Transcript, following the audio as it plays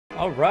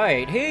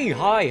Alright, hey,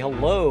 hi,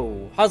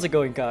 hello! How's it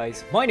going,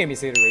 guys? My name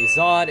is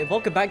ZetaRayZod, and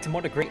welcome back to more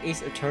of the Great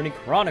Ace Attorney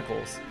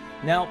Chronicles.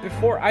 Now,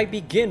 before I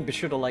begin, be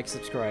sure to like,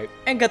 subscribe,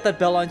 and get that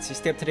bell on so you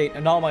stay up to date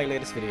on all my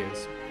latest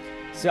videos.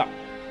 So,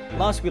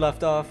 last we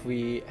left off,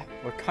 we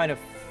were kind of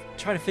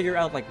trying to figure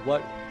out, like,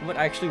 what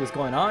actually was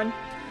going on.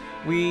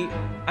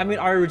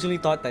 I originally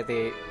thought that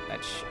it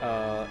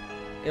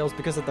was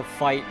because of the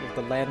fight with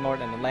the landlord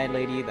and the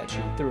landlady that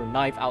she threw a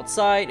knife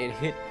outside. It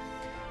hit,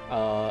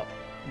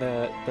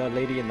 the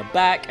lady in the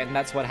back, and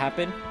that's what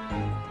happened.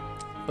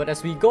 But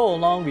as we go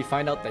along, we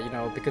find out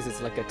that, because it's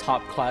like a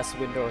top class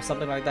window or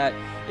something like that,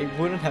 it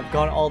wouldn't have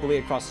gone all the way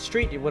across the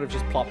street, it would have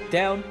just plopped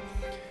down.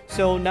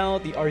 So now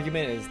the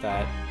argument is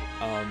that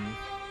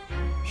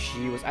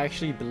she was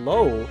actually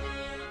below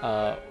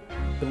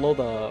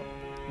the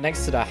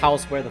next to the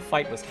house where the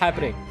fight was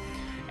happening,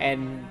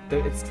 and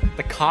it's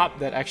the cop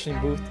that actually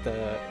moved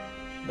the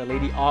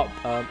lady up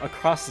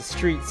across the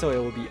street so it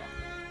will be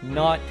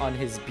not on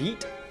his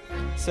beat,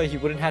 so he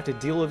wouldn't have to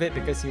deal with it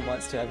because he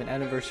wants to have an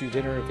anniversary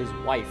dinner with his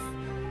wife.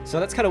 So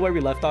that's kind of where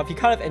we left off. He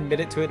kind of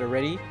admitted to it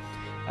already,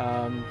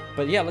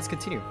 but yeah, let's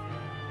continue.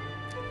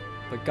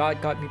 But God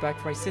got me back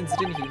for my sins,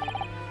 didn't he?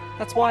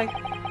 That's why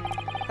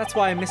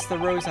I missed the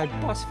rose I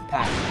bought for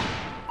Pat.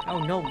 Oh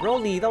no,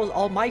 Rolly, that was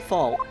all my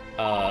fault.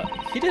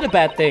 He did a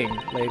bad thing,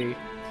 lady.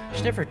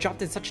 She never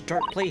dropped in such a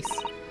dark place.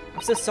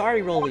 I'm so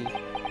sorry, Rolly.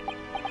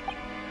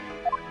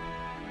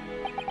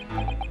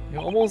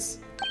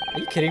 Are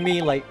you kidding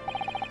me? Like,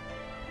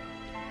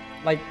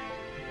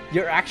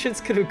 your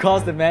actions could have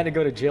caused the man to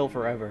go to jail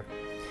forever.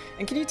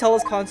 And can you tell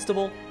us,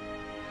 Constable,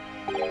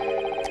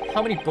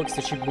 how many books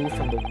did she move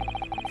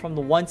from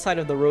the one side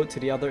of the road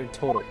to the other in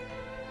total?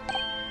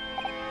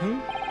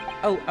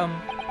 Oh,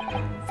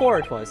 4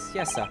 it was.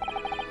 Yes, sir.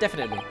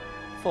 Definitely.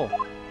 4.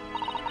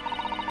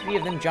 3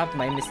 of them dropped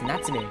by Miss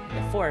Natsume, and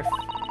the 4th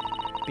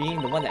being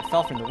the one that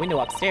fell from the window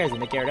upstairs in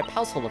the Garrett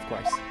household, of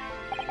course.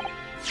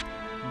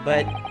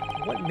 But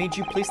what made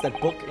you place that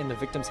book in the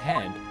victim's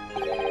hand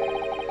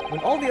when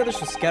all the others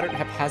were scattered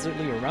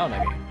haphazardly around,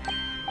 I mean?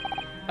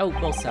 Oh,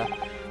 well, sir,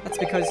 that's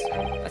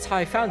how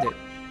I found it.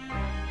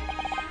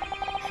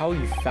 How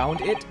you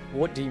found it?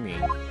 What do you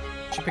mean?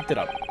 She picked it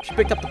up. She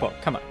picked up the book.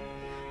 Come on.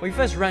 When we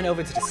first ran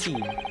over to the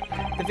scene,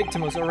 the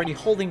victim was already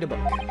holding the book.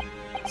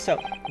 So,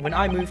 when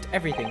I moved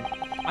everything,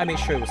 I made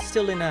sure it was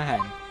still in her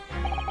hand.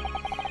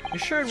 You're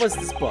sure it was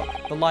this book,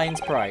 The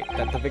Lion's Pride,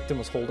 that the victim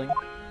was holding?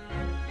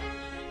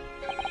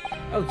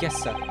 Oh yes,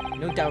 sir.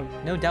 No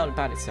doubt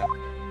about it, sir.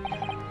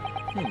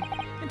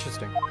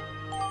 Interesting.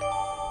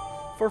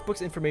 4th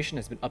book's information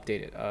has been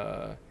updated.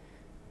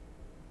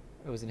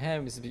 It was in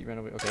hand, Mrs. B ran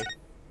away. Okay.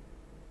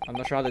 I'm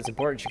not sure how that's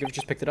important. She could have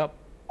just picked it up.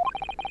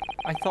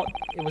 I thought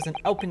it was an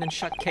open and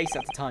shut case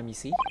at the time, you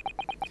see.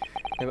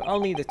 There were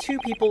only the 2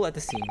 people at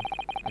the scene,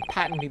 and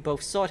Pat and me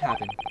both saw it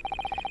happen.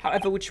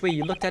 However, which way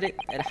you looked at it,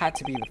 it had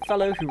to be the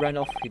fellow who ran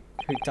off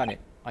who'd done it,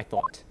 I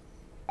thought.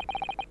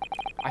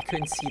 I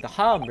couldn't see the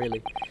harm,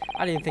 really.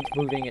 I didn't think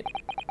moving it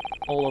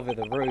all over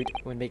the road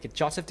would make a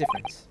jot of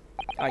difference.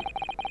 I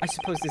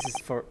suppose this is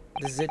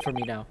it for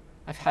me now.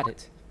 I've had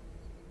it.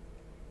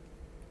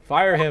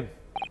 Fire him!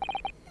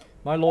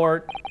 My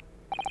lord.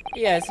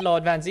 Yes,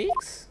 Lord Van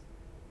Zeeks?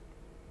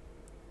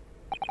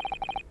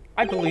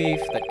 I believe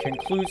that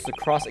concludes the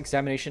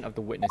cross-examination of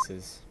the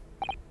witnesses.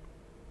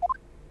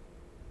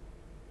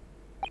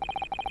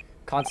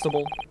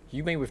 Constable,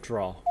 you may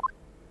withdraw.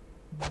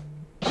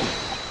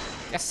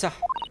 Yes, sir.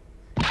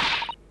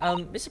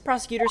 Mr.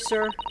 Prosecutor,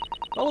 sir,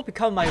 what will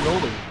become of my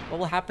Rolly? What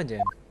will happen to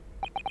him?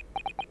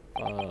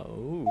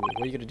 Ooh,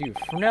 what are you gonna do?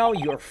 For now,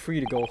 you are free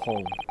to go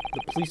home.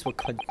 The police will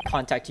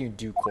contact you in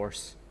due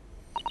course.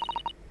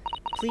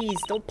 Please,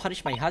 don't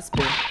punish my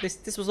husband.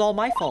 This was all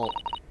my fault.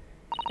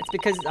 It's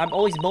because I'm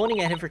always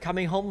moaning at him for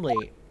coming home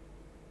late.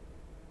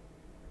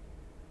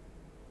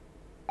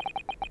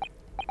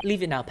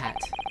 Leave it now,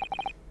 Pat.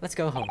 Let's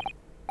go home.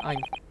 I'm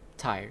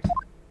tired.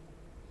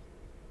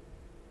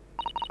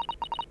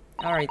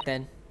 Alright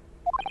then.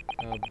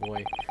 Oh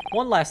boy.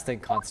 One last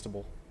thing,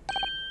 Constable.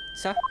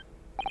 Sir?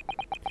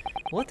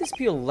 Let this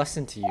be a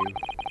lesson to you.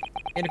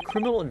 In a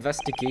criminal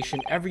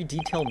investigation, every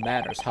detail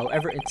matters,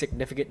 however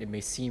insignificant it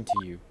may seem to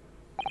you.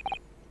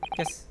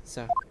 Yes,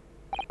 sir.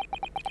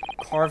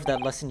 Carve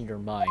that lesson in your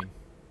mind.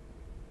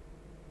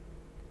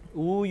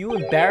 Ooh, you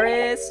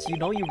embarrassed? You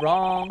know you're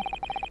wrong.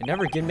 And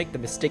never again make the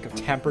mistake of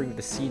tampering with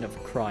the scene of a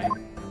crime.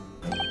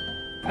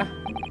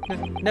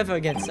 Never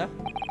again, sir.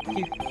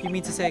 You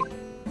mean to say...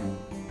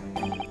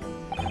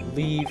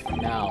 Leave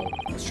now.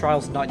 This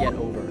trial's not yet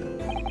over.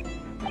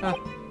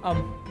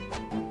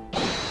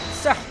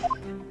 Sir!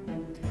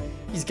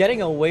 He's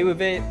getting away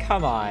with it?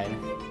 Come on.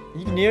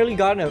 You nearly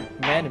got a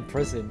man in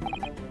prison.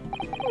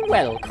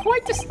 Well,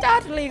 quite a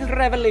startling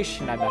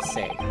revelation, I must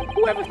say.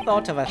 Whoever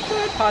thought of a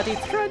third party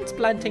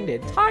transplanting the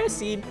entire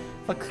scene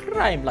for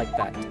crime like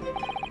that?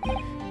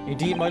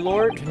 Indeed, my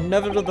lord.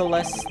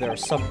 Nevertheless, there are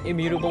some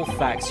immutable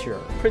facts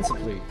here.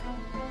 Principally,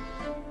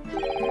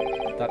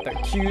 that the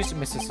accused,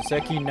 Mrs.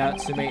 Soseki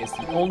Natsume, is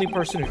the only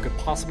person who could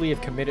possibly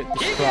have committed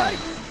this crime.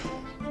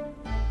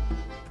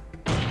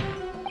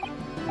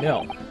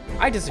 No,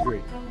 I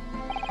disagree.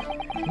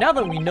 Now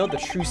that we know the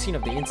true scene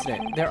of the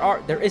incident,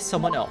 there is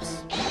someone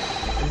else.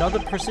 Another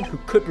person who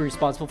could be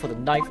responsible for the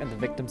knife and the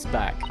victim's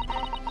back.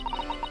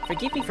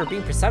 Forgive me for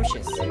being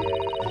presumptuous,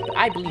 but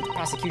I believe the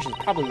prosecution is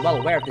probably well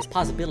aware of this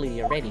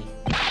possibility already.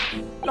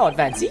 Lord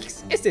Van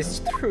Zieks, is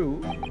this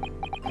true?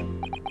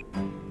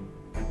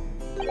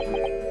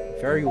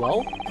 Very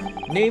well.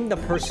 Name the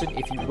person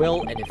if you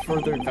will, and if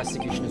further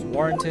investigation is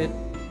warranted.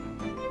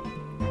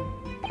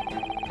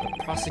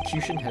 The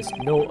prosecution has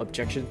no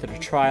objection to the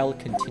trial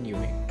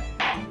continuing.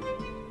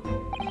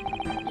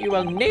 You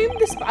will name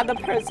this other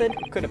person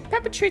who could have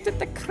perpetrated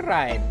the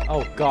crime.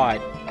 Oh god.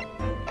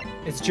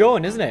 It's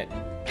Joan, isn't it?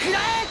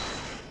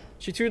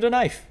 She threw the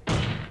knife.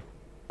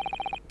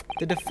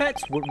 The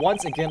defense would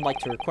once again like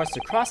to request a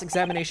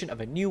cross-examination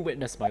of a new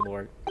witness, my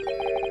lord.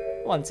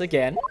 Once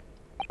again.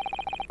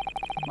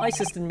 My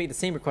assistant made the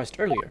same request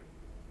earlier.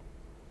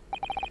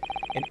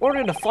 In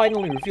order to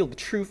finally reveal the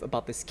truth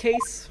about this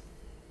case,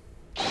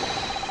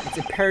 it's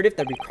imperative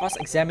that we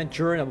cross-examine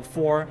juror number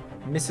 4,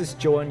 Mrs.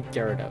 Joan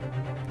Garrida.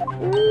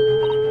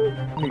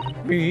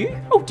 Me?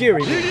 Oh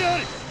dearie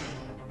me.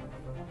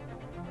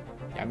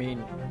 I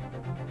mean,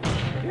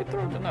 you did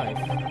throw the knife.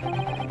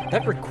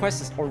 That request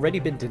has already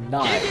been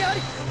denied.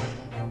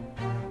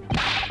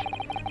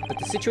 But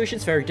the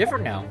situation's very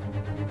different now.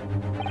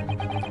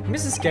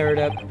 Mrs.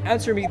 Garrida,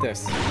 answer me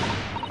this.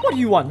 What do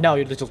you want now,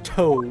 you little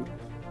toad?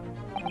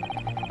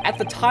 At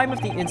the time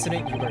of the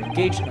incident, you were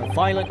engaged in a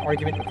violent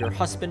argument with your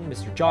husband,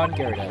 Mr. John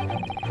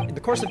Garrida. In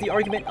the course of the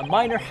argument, a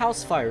minor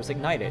house fire was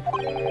ignited.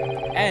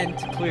 And,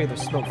 to clear the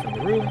smoke from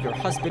the room, your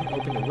husband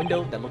opened a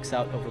window that looks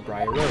out over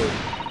Briar Road.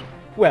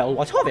 Well,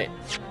 what of it?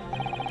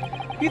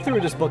 You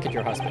threw this book at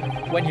your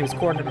husband, when he was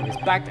cornered on his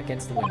back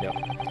against the window.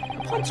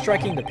 Upon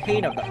striking the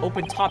pane of the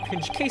open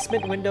top-hinge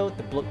casement window,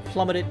 the book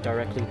plummeted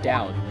directly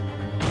down,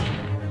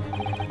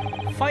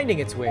 finding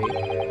its way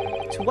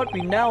to what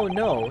we now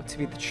know to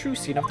be the true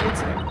scene of the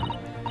incident.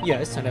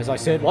 Yes, and as I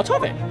said, what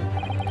of it?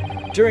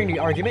 During the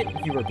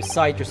argument, you were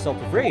beside yourself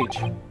with rage.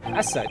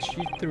 As such,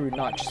 you threw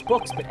not just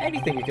books, but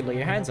anything you could lay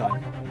your hands on.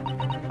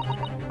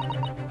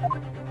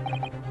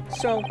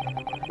 So,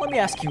 let me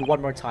ask you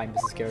one more time,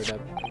 Mrs. Garrida.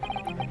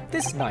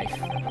 This knife,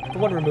 the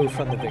one removed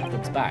from the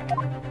victim's back,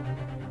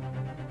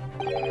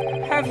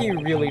 have you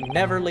really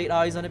never laid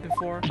eyes on it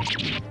before?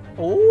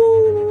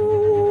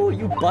 Oh,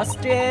 you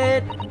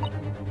busted!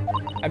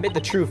 I admit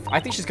the truth. I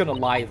think she's gonna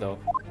lie, though.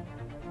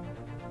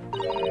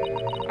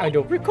 I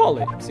don't recall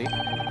it. See?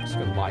 She's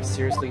gonna lie.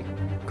 Seriously?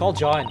 Call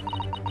John.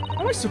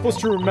 Am I supposed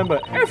to remember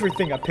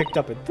everything I picked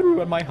up and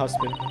threw at my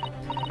husband?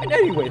 And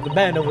anyway, the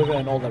man over there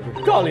and all that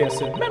regalia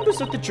said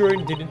members of the jury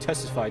didn't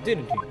testify,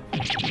 didn't he?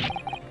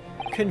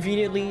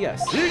 Conveniently,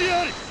 yes.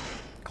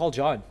 Call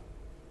John.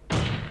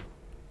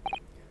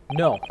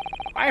 No.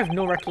 I have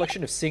no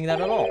recollection of seeing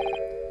that at all.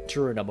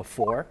 Juror number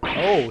 4.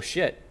 Oh,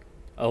 shit.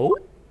 Oh?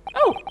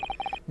 Oh!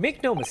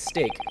 Make no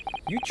mistake,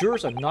 you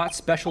jurors are not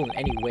special in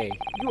any way.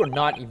 You are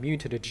not immune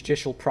to the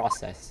judicial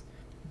process.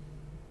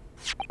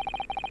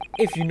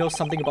 If you know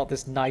something about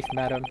this knife,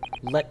 madam,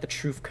 let the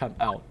truth come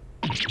out.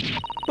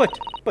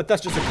 But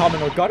that's just a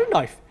common or garden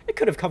knife. It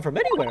could have come from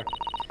anywhere.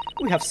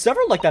 We have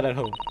several like that at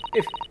home.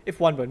 If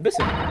one went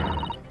missing.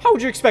 How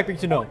would you expect me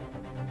to know?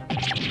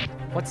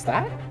 What's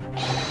that?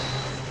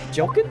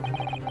 Joking?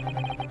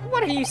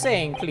 What are you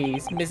saying,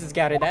 please, Mrs.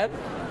 Garrida?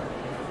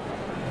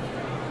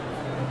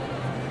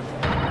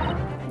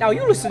 Now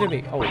you listen to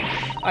me. Oh,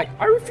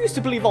 I refuse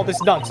to believe all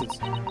this nonsense.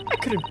 I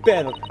couldn't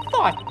bear the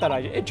thought that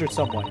I injured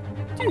someone.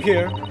 Do you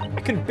hear?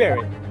 I couldn't bear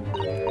it.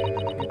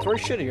 You throw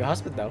shit at your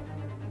husband, though.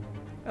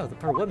 Oh, the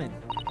poor woman.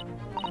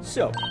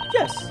 So,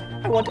 yes,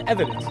 I want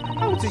evidence.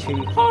 I want to see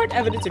hard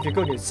evidence if you're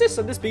going to insist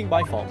on this being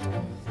my fault.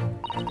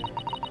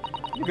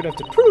 You're gonna have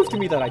to prove to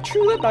me that I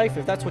threw that knife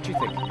if that's what you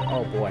think.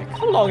 Oh boy,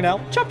 come along now.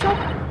 Chop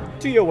chop.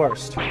 Do your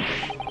worst.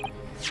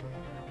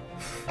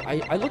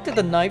 I looked at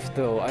the knife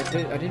though. I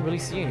didn't really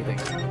see anything.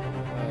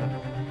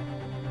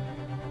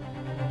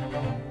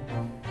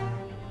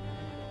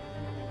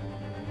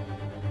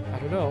 I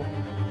don't know.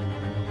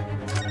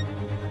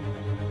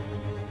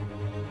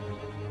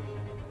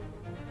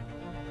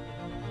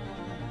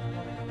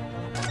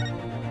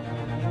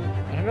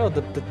 I don't know.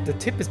 The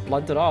tip is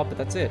blunted off, but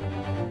that's it.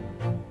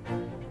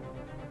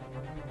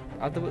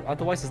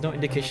 Otherwise, there's no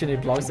indication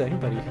it belongs to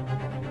anybody.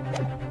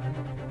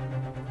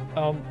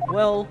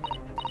 Well,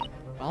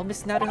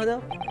 Miss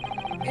Naruhodo,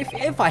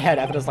 if I had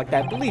evidence like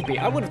that, believe me,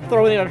 I would have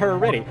thrown it at her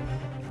already.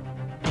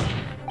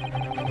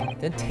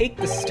 Then take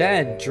the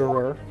stand,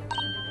 juror.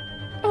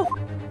 Oh.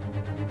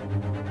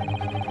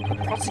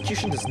 The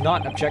prosecution does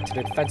not object to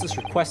the defense's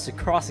request to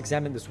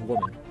cross-examine this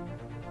woman.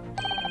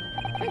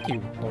 Thank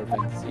you, Lord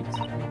Van Zieks.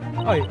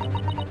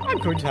 I'm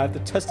going to have to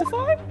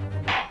testify.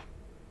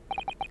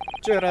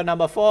 Juror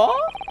number 4,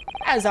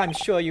 as I'm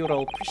sure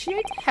you'll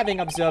appreciate,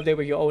 having observed it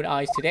with your own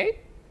eyes today,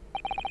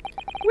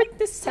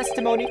 witness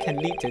testimony can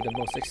lead to the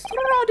most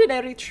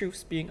extraordinary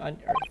truths being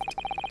unearthed.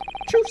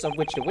 Truths of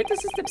which the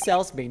witnesses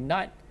themselves may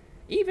not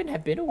even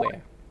have been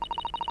aware.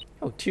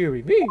 Oh,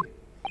 dearie me.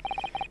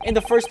 In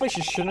the first place,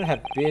 you shouldn't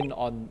have been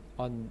on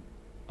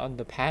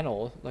the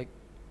panel. Like,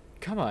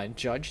 come on,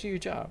 Judge, do your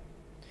job.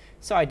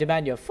 So I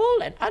demand your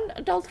full and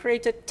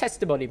unadulterated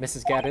testimony,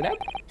 Mrs. Garrett.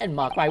 And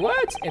mark my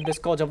words, in this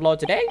court of law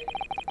today,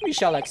 we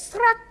shall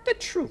extract the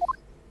truth.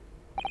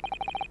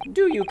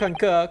 Do you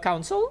concur,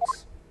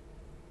 counsels?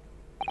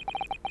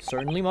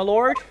 Certainly, my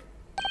lord.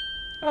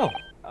 Oh,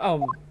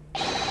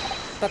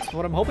 that's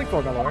what I'm hoping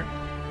for, my lord.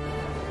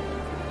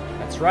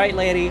 That's right,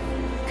 lady.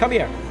 Come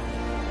here.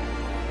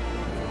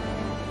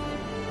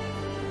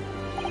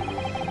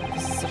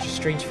 This is such a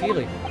strange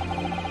feeling.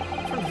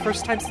 For the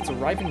first time since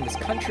arriving in this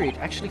country, it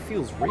actually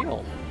feels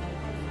real.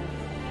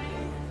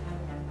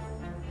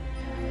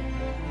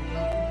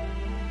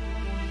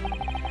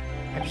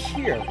 I'm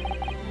here,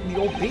 in the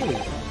Old Bailey.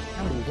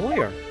 I'm a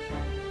lawyer.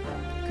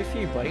 Good for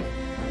you, buddy.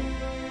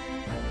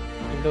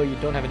 Even though you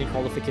don't have any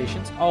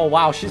qualifications. Oh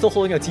wow, she's still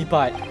holding a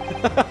teapot.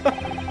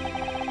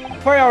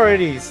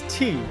 Priorities,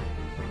 T.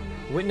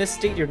 Witness,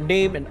 state your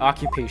name and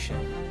occupation.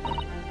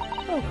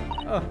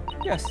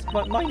 Yes,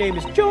 my name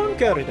is John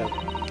Garrida.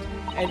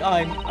 And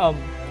I'm,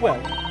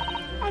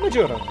 I'm a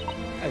juror,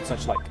 and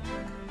such like.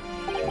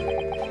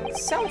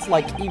 Sounds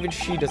like even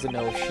she doesn't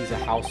know if she's a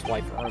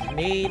housewife or a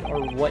maid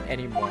or what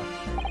anymore.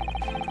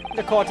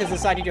 The court has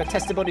decided your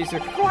testimony is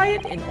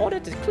required in order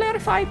to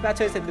clarify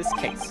matters in this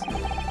case.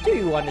 Do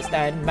you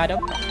understand, madam?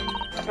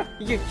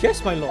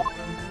 Yes, my lord.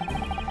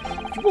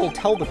 You will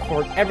tell the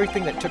court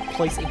everything that took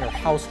place in your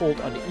household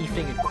on the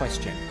evening in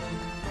question.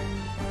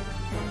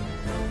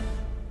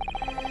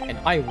 And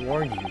I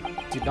warn you,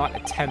 do not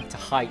attempt to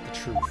hide the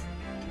truth.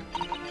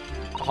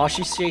 Oh,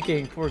 she's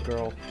shaking, poor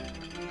girl.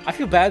 I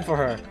feel bad for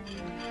her.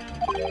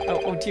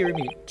 Oh dear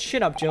me.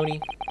 Chin up, Joni.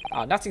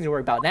 Nothing to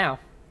worry about now.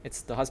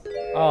 It's the husband.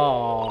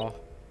 Oh,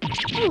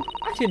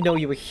 I didn't know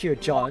you were here,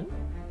 John.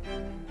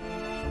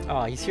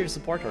 Oh, he's here to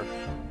support her.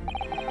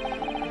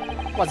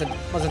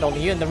 Wasn't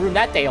only you in the room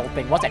that day, old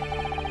thing, was it?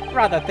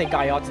 Rather think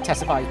I ought to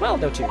testify as well,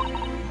 don't you?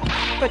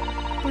 But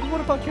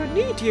what about your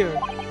knee, dear?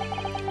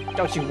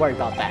 Don't you worry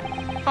about that.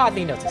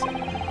 Hardly notice it.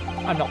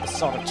 I'm not the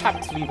sort of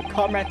chap to leave a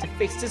comrade to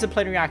face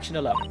disciplinary action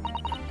alone.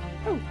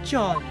 Oh,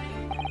 John.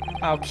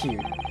 How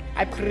cute.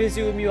 I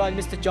presume you are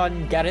Mr.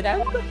 John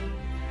Garridam?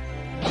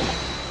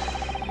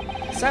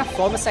 Sir,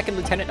 former second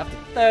lieutenant of the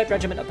 3rd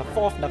Regiment of the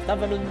 4th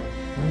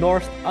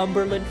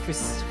Northumberland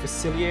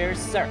Fusiliers,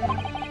 sir.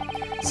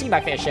 See my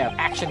fair share of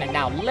action and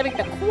now living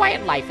the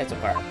quiet life, as it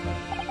were.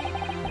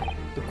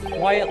 The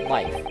quiet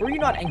life? Were you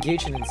not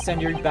engaged in an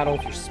incendiary battle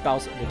with your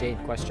spouse on the day in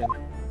question?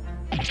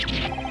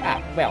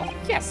 Well,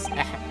 yes,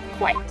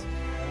 quite.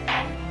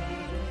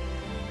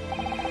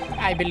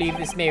 I believe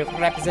this may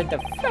represent the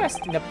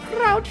first in the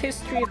proud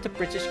history of the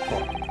British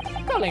court.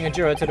 Calling a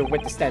juror to the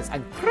witness stand is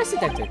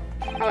unprecedented.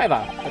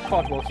 However, the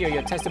court will hear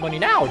your testimony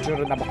now,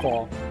 juror number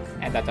 4,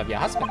 and that of your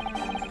husband.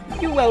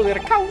 You will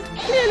recount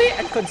clearly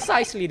and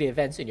concisely the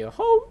events in your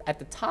home at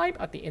the time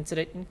of the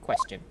incident in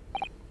question.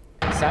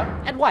 So,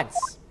 at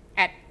once.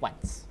 At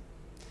once.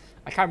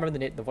 I can't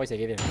remember the voice I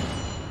gave him.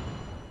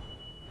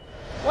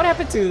 What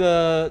happened to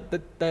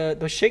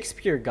the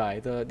Shakespeare guy,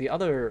 the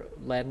other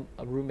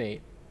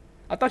roommate?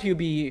 I thought he would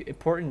be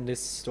important in this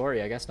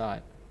story. I guess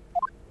not.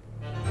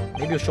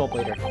 Maybe he'll show up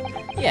later.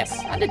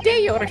 Yes, on the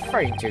day you're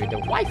referring to, the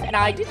wife and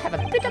I did have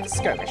a bit of a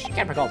skirmish.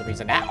 Can't recall the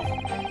reason now.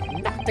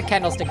 Knocked the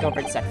candlestick over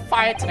and set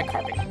fire to the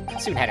carpet.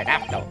 Soon had it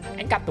out though,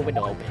 and got the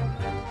window open.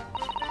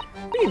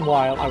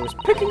 Meanwhile, I was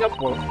picking up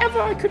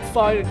whatever I could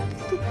find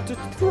to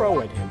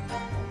throw at him.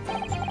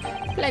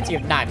 Plenty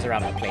of knives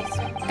around the place.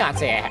 Can't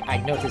say I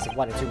noticed if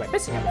 1 or 2 went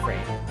missing, I'm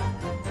afraid.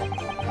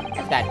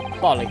 If that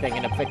bally thing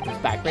in the victim's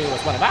back really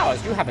was one of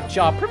ours, you have a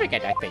job proving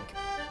it, I think.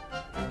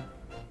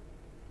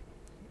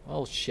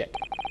 Oh shit.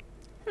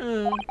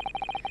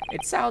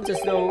 It sounds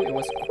as though it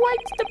was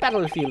quite the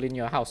battlefield in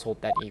your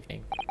household that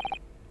evening.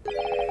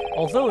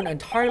 Although an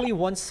entirely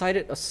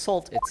one-sided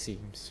assault, it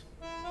seems.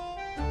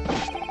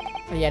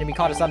 The enemy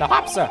caught us on the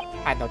hop, sir.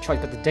 I had no choice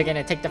but to dig in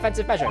and take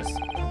defensive measures.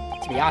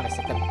 To be honest,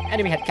 if the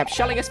enemy had kept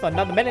shelling us for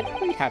another minute,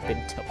 we'd have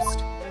been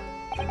toast.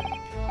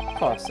 Of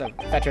course, a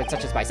veteran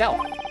such as myself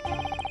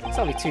is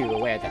only too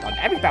aware that on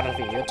every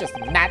battlefield, you'll just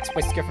gnat's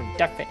whisker from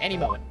death at any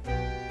moment.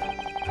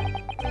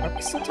 Are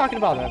we still talking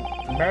about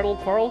a marital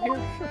quarrel here?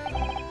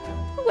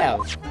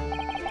 Well,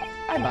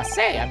 I must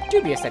say, I'm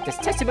dubious that this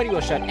testimony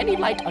will shed any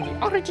light on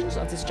the origins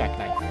of this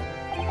jackknife.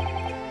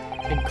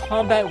 In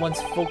combat,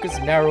 one's focus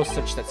narrows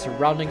such that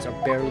surroundings are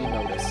barely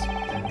noticed.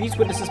 These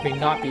witnesses may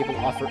not be able to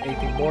offer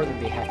anything more than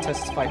they have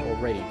testified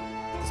already.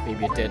 This may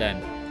be a dead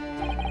end.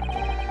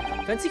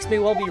 Fenseeks may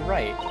well be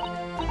right.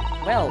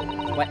 Well,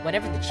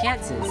 whatever the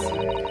chances,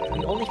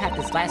 we only have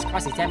this last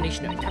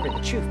cross-examination to uncover the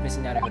truth,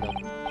 Mr. Naruhodo.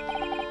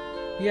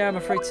 Yeah, I'm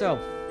afraid so.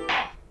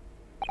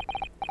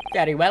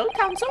 Very well,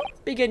 counsel.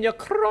 Begin your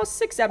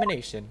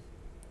cross-examination.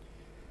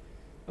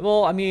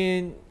 Well, I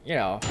mean, you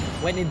know,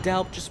 when in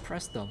doubt, just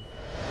press them.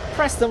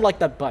 Press them like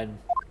that button.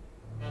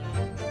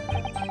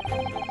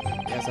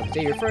 Yes, that's the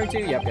day you're referring to.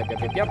 Yep.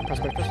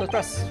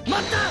 Press.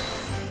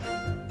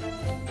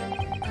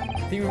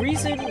 The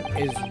reason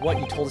is what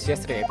you told us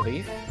yesterday, I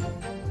believe.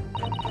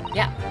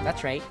 Yeah,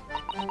 that's right.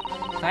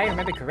 If I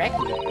remember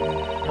correctly,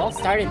 it all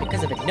started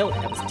because of a note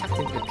that was tucked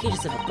into the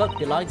pages of a book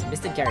belonging to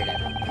Mr. Garrett.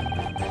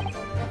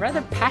 A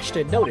rather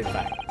passionate note, in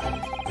fact.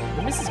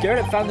 When Mrs.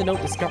 Garrett found the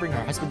note discovering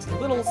her husband's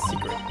little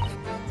secret.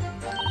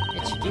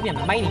 And she gave him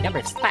a mighty number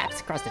of slaps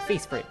across the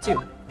face for it,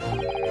 too.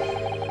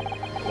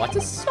 What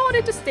a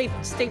sordid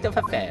state of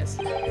affairs.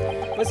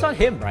 Well, it's not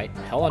him, right?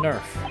 Hell on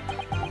earth.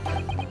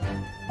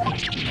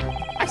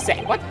 I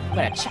say, what?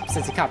 When a chap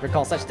says he can't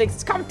recall such things,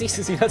 it's common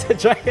decency not to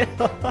try it.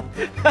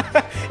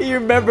 He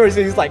remembers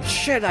and he's like,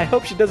 shit, I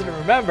hope she doesn't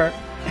remember.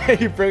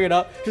 You bring it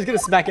up, she's gonna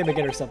smack him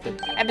again or something.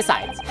 And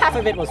besides, half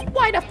of it was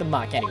wide off the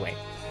mark anyway.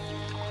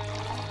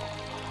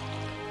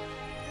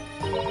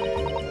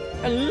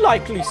 A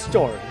likely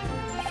story.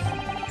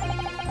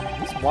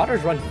 These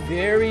waters run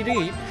very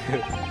deep.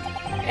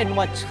 And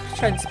what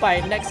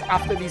transpired next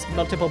after these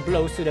multiple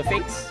blows to the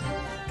face?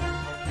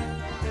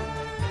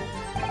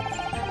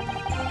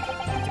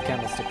 The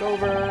candlestick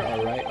over.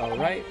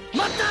 Alright.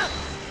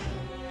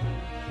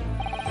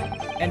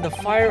 And the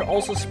fire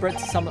also spread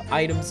to some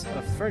items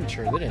of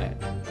furniture, didn't it?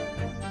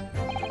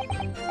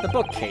 The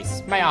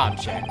bookcase, my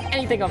armchair,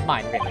 anything of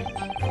mine, really.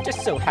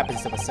 Just so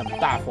happens there was some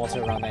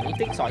bathwater around that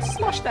evening, so I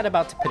sloshed that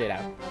about to put it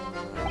out.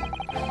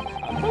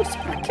 A most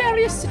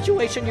precarious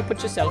situation you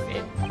put yourself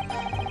in.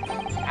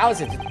 I was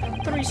in a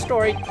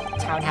 3-story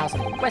townhouse on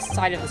the west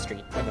side of the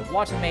street, where the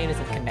water main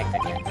isn't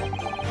connected yet.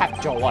 Have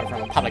to draw water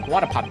from a public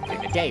water pump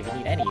during the day if we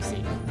need any, you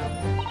see.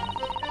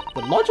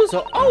 The lodgers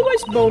are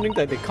always moaning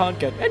that they can't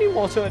get any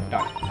water at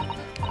night.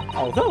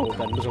 Although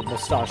that little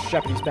mustached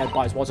Japanese man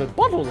buys water in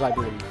bottles, I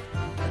believe.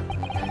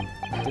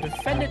 The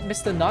defendant,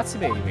 Mr.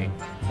 Natsume, you mean?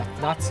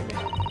 Natsume.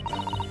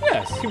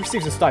 Yes, he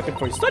receives a stipend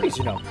for his studies,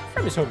 you know,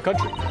 from his home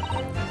country.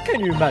 Can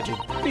you imagine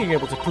being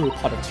able to brew a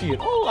pot of tea at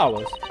all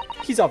hours?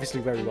 He's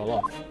obviously very well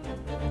off.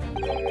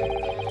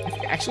 Have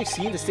you actually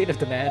seen the state of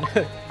the man?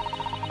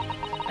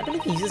 I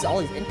believe he uses all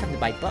his income to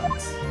buy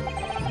books.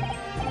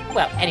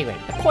 Well, anyway,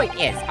 the point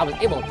is, I was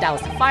able to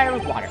douse the fire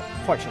with water,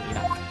 fortunately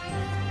enough.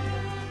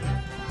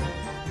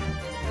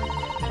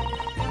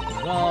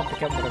 Well,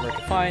 pick up whatever I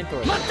can find,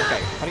 throw it away.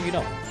 Okay, how do you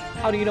know?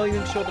 How do you know you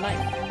didn't show the knife?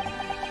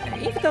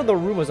 And even though the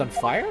room was on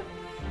fire?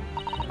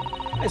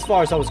 As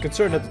far as I was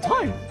concerned at the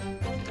time,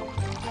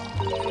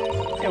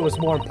 it was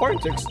more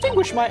important to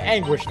extinguish my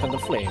anguish than the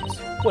flames.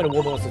 When a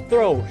woman wants to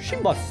throw, she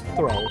must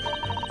throw.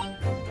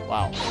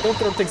 Wow, don't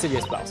throw things at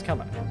your spouse,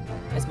 come on.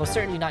 It's most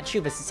certainly not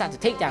Chuba's decide to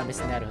take down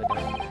Mr. Naruhodo.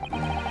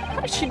 How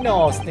did she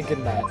know I was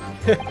thinking that?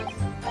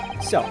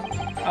 So,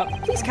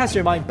 please cast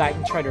your mind back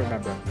and try to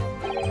remember.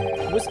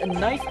 Was a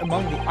knife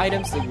among the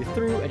items that you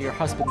threw at your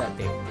husband that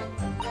day?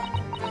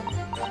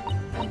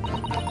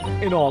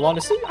 In all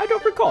honesty, I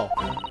don't recall.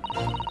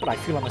 But I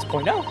feel I must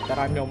point out that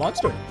I'm no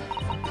monster.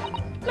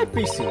 Let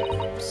me see.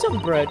 Some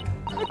bread,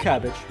 a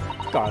cabbage,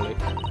 garlic,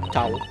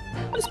 towel,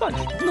 and a sponge.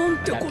 A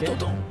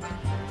napkin.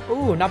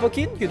 Ooh,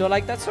 napkin? You don't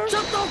like that, sir?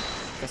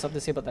 Got something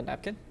to say about that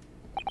napkin?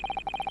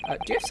 Do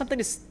you have something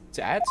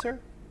to add, sir?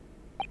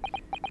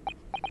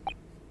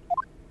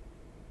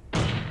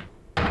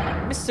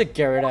 Mr.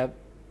 Garrett,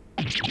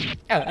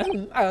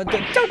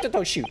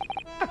 don't shoot.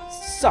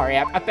 Sorry,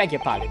 I beg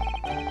your pardon.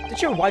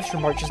 Did your wife's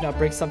remark just now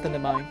bring something to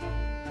mind?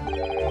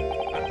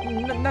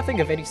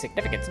 Nothing of any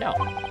significance, no.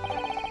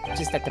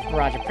 Just that the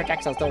barrage of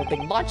projectiles the whole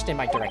thing launched in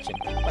my direction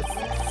was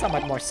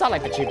somewhat more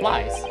solid than she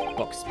implies.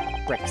 Books,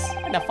 bricks,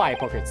 and the fire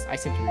pockets, I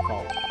seem to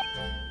recall.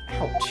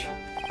 Ouch.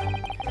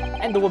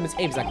 And the woman's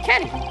aim is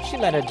uncanny. She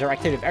led a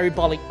directive of every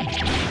volley.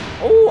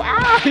 Oh,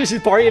 she's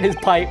partying his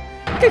pipe.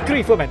 Good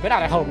grief, woman, we're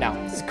not at home now.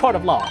 This is a court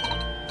of law.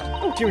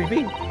 Oh, dearie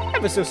me.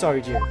 Ever so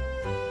sorry, dear.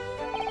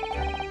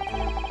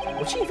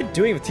 What's she even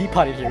doing with a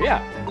teapot in here?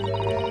 Yeah.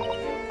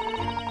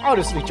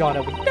 Honestly, John, I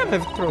would never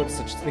have thrown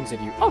such things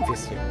at you,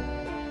 obviously.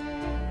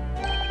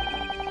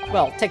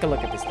 Well, take a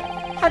look at this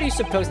then. How do you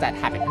suppose that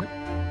happened?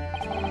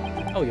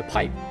 Oh, your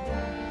pipe.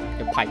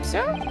 Your pipe,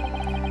 sir?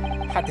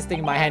 Had this thing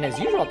in my hand as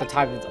usual at the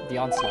time of the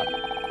onslaught.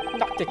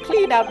 Knocked it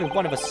clean out with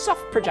one of a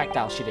soft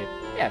projectile she did.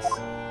 Yes.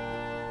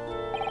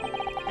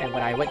 And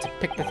when I went to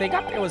pick the thing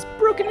up, it was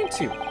broken in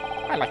two.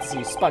 I'd like to see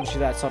you sponge through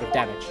that sort of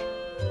damage.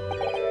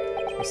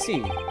 You see,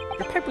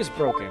 your pipe was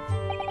broken.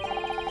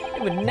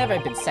 It would never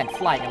have been sent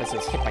flying unless it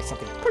was hit by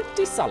something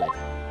pretty solid.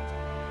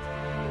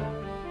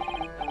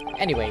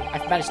 Anyway,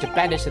 I've managed to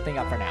bandage the thing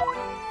up for now.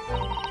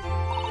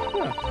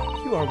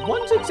 Huh, you are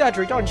one to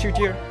exaggerate, aren't you,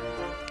 dear?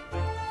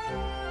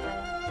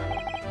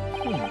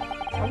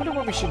 I wonder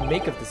what we should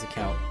make of this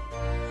account.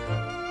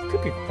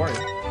 Could be important.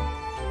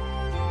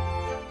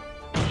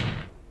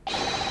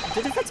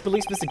 The defense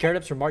believes Mr.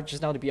 Garrett's remark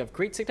just now to be of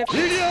great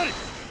significance.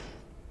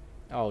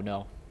 Oh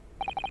no.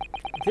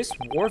 This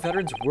war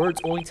veteran's words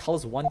only tell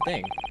us one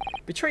thing.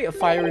 Betray a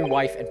fiery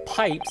wife and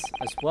pipes,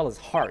 as well as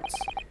hearts,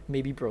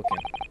 may be broken.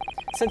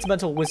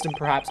 Sentimental wisdom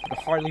perhaps, but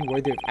hardly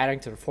worthy of adding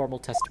to the formal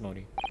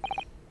testimony.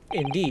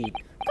 Indeed.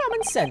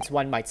 Common sense,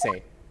 one might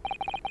say.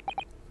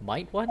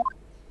 Might one?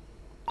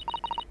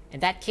 In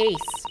that case,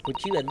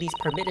 would you at least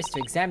permit us to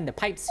examine the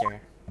pipe,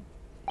 sir?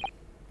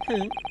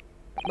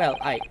 Well,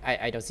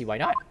 I don't see why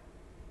not.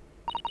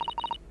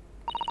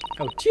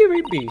 Oh,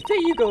 dearie me, there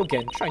you go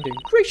again, trying to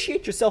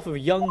ingratiate yourself with a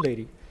young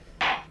lady.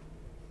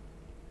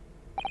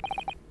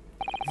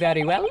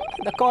 Very well,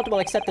 the court will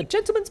accept the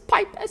gentleman's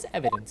pipe as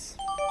evidence.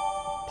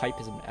 Pipe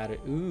is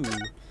added. Ooh.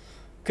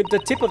 Could the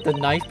tip of the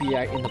knife be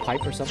in the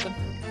pipe or something?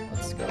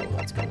 Let's go,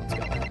 let's go, let's go.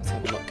 Let's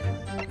have a look.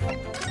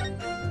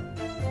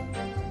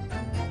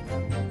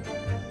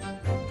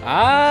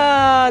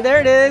 Ah, there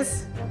it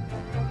is.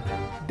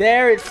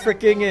 There it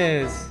freaking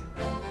is.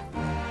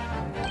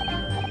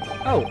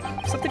 Oh,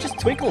 something just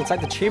twinkled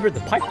inside the chamber of the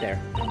pipe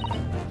there.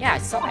 Yeah, I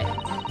saw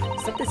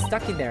it. Something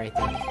stuck in there, I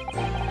think.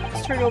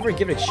 Let's turn it over and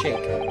give it a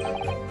shake.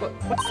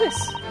 What's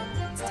this?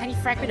 It's a tiny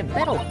fragment of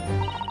metal.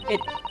 It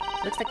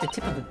looks like the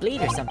tip of a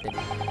blade or something.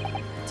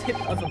 Tip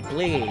of a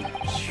blade.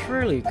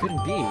 Surely it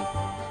couldn't be.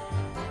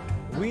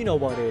 We know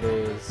what it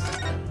is.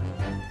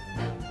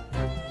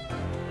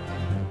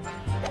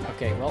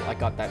 Okay, well, I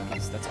got that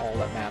piece. That's all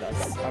that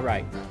matters.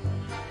 Alright.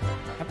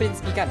 How about you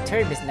speak out of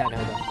turn, Miss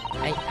Naruto?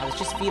 I was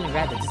just feeling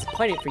rather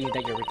disappointed for you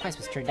that your request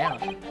was turned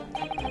down.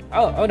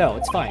 Oh no,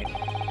 it's fine.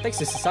 Thanks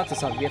to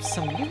Sasato-san, we have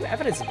some new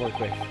evidence to work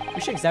with.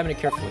 We should examine it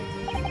carefully.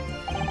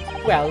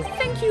 Well,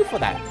 thank you for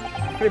that.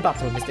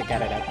 Rebuttal, Mr.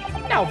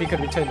 Garada. Now we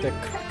could return to the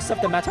crux of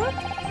the matter.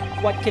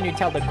 What can you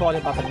tell the court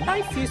about the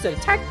knife used to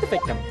attack the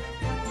victim?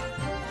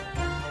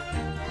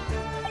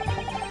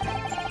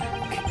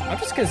 I'm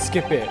just gonna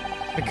skip it,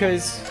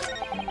 because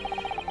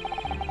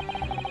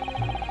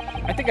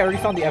I think I already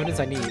found the evidence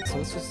I need, so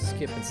let's just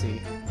skip and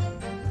see.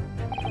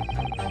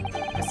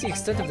 That's the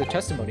extent of the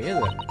testimony,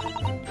 isn't it?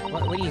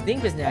 What do you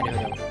think, Miss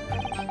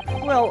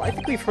Naruto? Well, I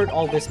think we've heard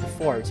all this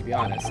before, to be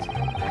honest.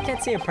 I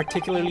can't say I'm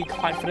particularly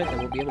confident that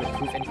we'll be able to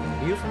prove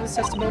anything new from this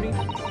testimony,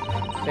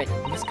 but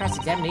this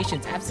cross-examination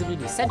is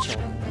absolutely essential.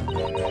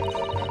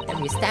 And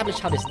we establish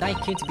how this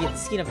knife came to be at the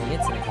scene of the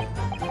incident.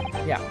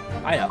 Yeah,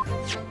 I know.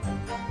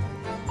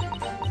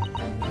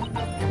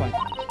 Come on,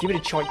 give it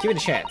a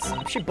chance.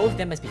 I'm sure both of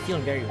them must be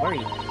feeling very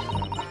worried.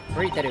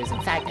 Worried that it was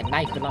in fact a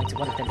knife belonged to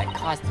one of them that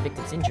caused the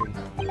victim's injury.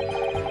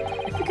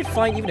 If we could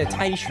find even a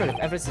tiny shred of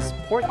evidence to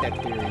support that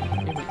theory,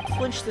 it would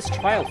clinch this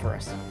trial for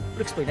us. It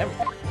would explain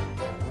everything.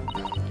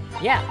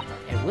 Yeah,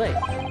 it would.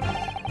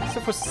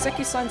 So for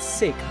Seki-san's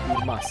sake,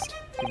 we must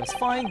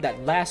find that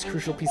last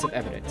crucial piece of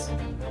evidence.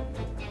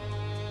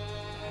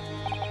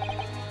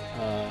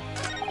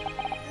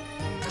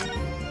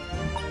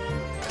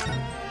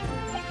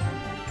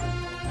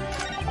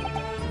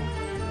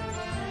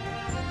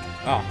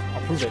 I'll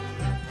prove it.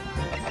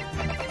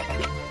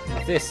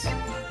 This.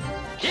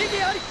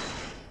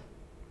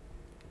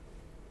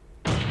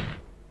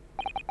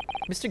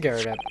 Mr.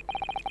 Garada,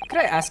 could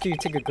I ask you to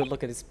take a good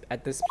look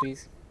at this,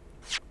 please?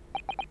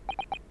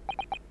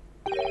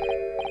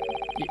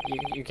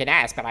 You can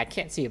ask, but I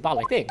can't see a ball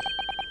like thing.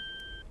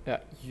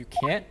 You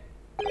can't?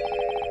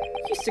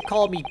 You used to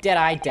call me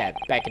Dead-Eye Deb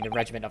back in the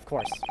regiment, of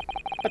course.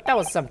 But that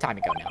was some time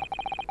ago now.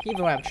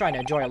 Even when I'm trying to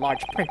enjoy a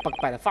large print book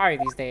by the fire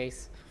these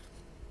days.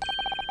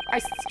 I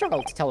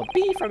struggle to tell a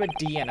B from a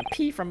D and a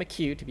P from a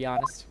Q, to be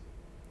honest.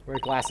 Wear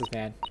glasses,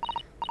 man.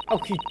 Oh,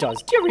 he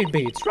does. Dearie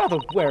me, it's rather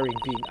wearing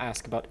being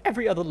asked about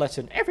every other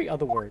lesson, every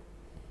other word.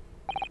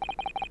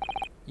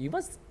 You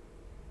must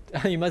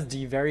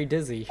be very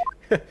dizzy.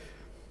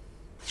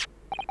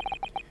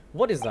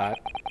 What is that?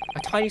 A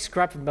tiny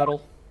scrap of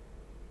metal?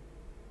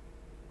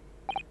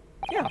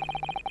 Yeah,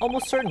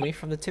 almost certainly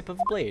from the tip of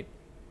a blade.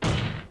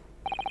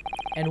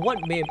 And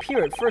what may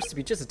appear at first to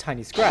be just a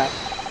tiny scrap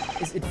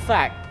is in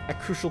fact a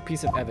crucial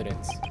piece of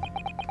evidence.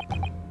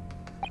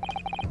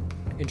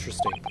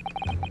 Interesting.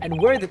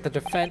 And where did the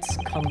defense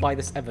come by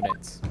this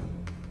evidence?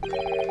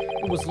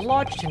 It was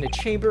lodged in the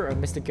chamber of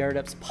Mr.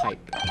 Garradep's pipe.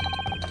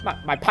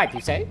 My pipe,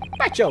 you say?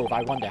 By Jove,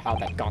 I wonder how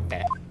that got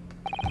there.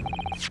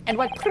 And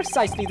what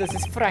precisely does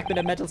this fragment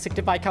of metal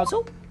signify,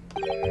 Counsel?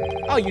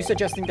 Are you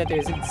suggesting that it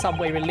is in some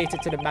way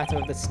related to the matter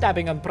of the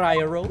stabbing on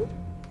Briar Road?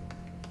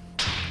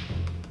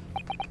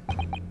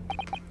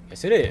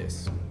 Yes, it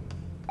is.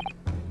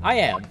 I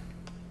am.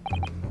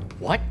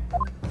 What?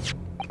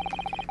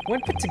 When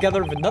put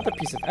together with another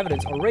piece of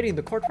evidence already in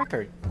the court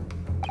record,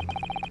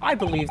 I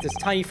believe this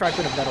tiny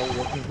fragment of metal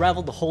will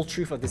unravel the whole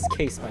truth of this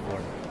case, my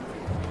lord.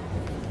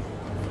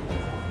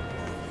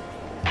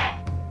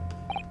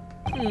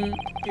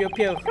 You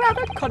appear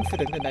rather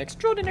confident in that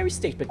extraordinary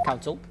statement,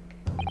 Counsel.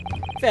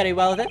 Very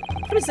well then,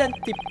 present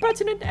the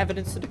pertinent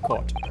evidence to the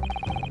court.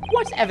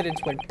 What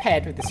evidence, when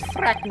paired with this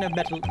fragment of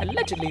metal,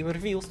 allegedly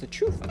reveals the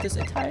truth of this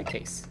entire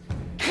case?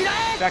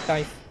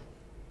 Jackknife.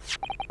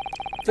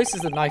 This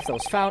is the knife that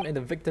was found in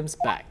the victim's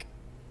bag.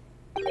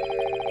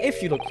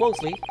 If you look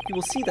closely, you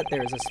will see that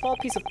there is a small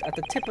piece at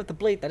the tip of the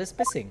blade that is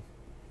missing.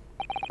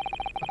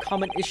 A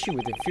common issue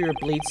with inferior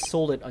blades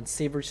sold at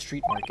unsavory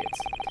street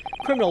markets.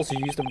 Criminals who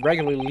use them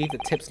regularly leave the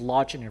tips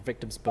lodged in their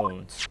victim's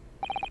bones.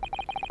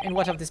 And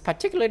what of this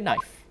particular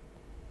knife?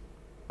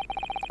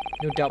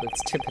 No doubt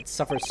its tip had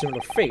suffered a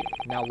similar fate,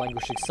 now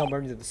languishing somewhere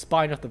near the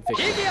spine of the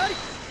victim.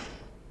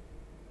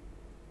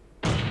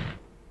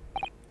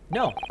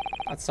 No,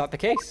 that's not the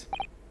case.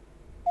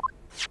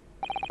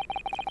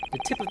 The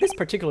tip of this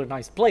particular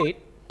knife's blade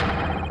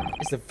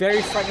is the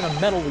very fragment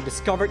of metal we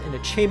discovered in the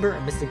chamber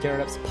of Mr.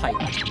 Garrett-up's pipe.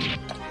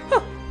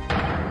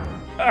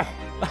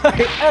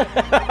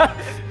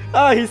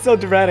 Oh, he's so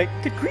dramatic.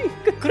 Good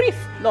grief,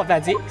 Lord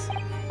Van Zieks.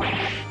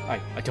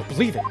 I don't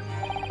believe it.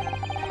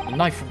 The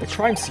knife from the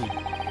crime scene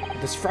and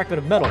this fragment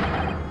of metal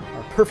are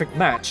a perfect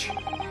match.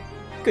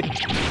 Good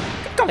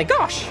golly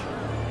gosh!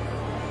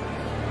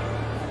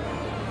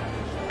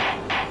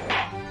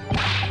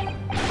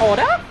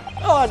 Order!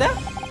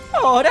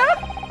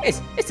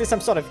 Is this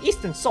some sort of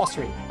Eastern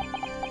sorcery?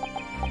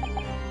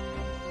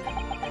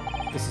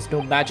 This is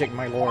no magic,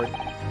 my lord.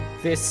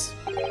 This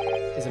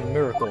is a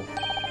miracle.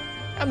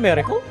 A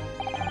miracle?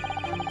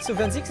 So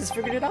Van Zieks has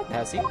figured it out,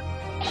 has he?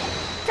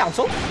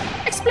 Counsel,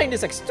 explain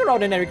this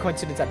extraordinary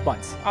coincidence at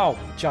once. Oh,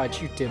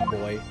 Judge, you dim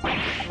boy.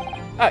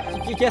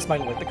 Yes, my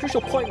lord. The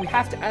crucial point we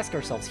have to ask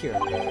ourselves here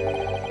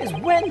is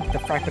when did the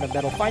fragment of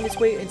metal find its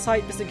way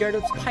inside Mr.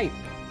 Garrett-up's pipe?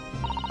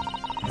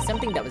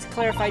 Something that was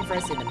clarified for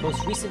us in the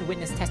most recent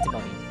witness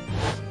testimony.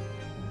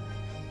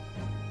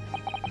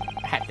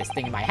 I had this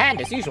thing in my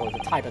hand as usual at the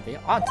time of the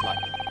onslaught.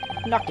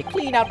 Knocked it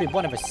clean out with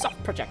one of her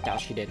soft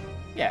projectiles, she did.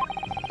 Yeah.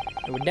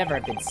 It would never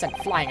have been sent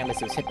flying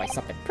unless it was hit by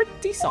something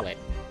pretty solid.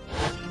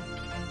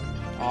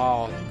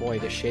 Oh boy,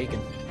 they're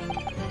shaking.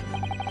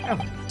 Oh,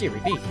 dearie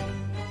me.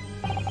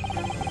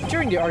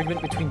 During the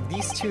argument between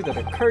these two that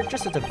occurred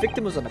just as the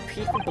victim was on the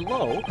pavement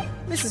below,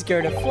 Mrs.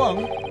 Garrett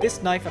flung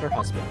this knife at her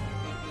husband.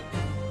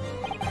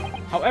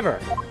 However,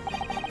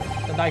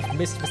 the knife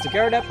missed Mr.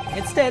 Garrett,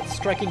 instead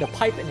striking the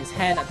pipe in his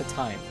hand at the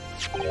time,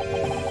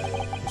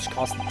 which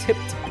caused the tip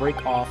to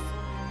break off,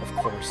 of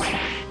course.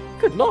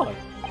 Good lord!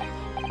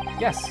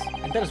 Yes,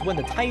 and that is when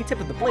the tiny tip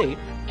of the blade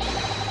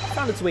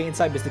found its way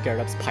inside Mr.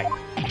 Garrett-up's pipe.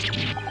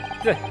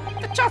 The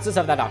chances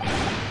of that are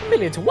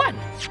 1,000,000 to 1!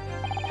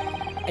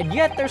 And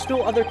yet there's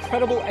no other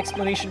credible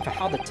explanation for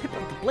how the tip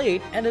of the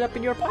blade ended up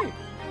in your pipe.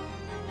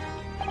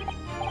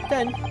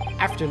 Then,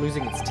 after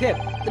losing its tip,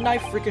 the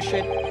knife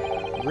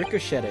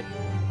ricocheted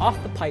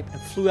off the pipe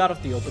and flew out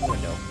of the open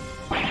window.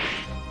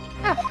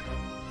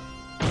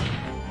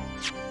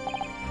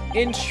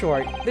 In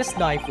short, this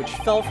knife, which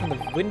fell from the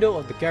window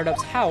of the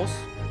Garrett-up's house,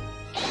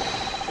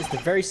 is the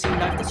very same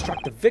knife that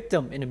struck the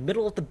victim in the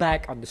middle of the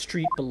back on the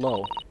street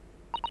below.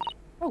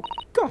 Oh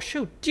gosh,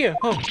 oh dear,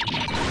 oh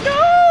no!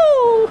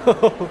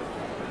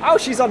 Oh,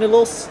 she's on a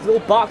little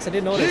box, I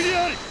didn't notice.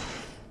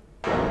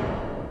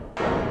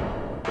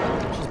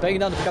 She's banging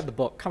down to pick up the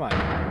book, come on.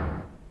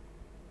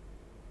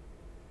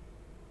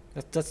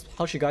 That's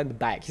how she got in the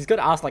back. He's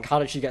gonna ask, like, how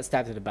did she get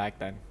stabbed in the back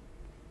then?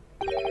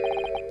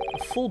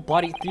 A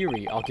full-body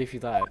theory, I'll give you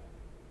that.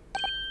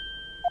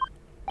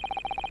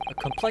 A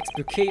complex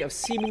bouquet of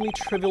seemingly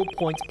trivial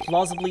points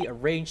plausibly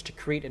arranged to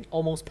create an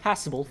almost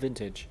passable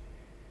vintage.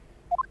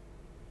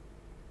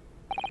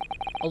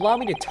 Allow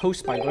me to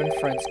toast my learned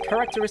friend's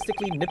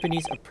characteristically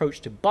Nipponese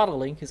approach to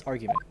bottling his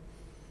argument.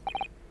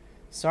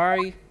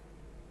 Sorry,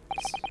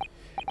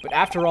 but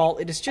after all,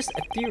 it is just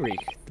a theory.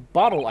 The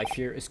bottle, I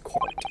fear, is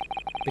corked.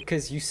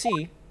 Because, you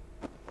see...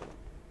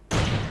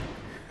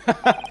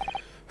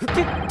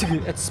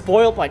 it's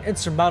spoiled by an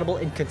insurmountable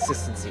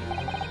inconsistency.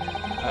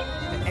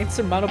 An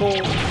insurmountable...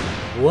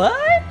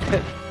 What?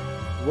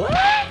 What?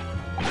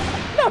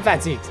 No, Van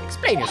Zieks,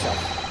 explain yourself.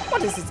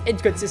 What is this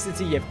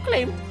inconsistency you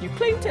claim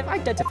to have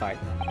identified?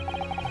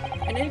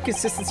 An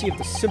inconsistency of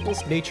the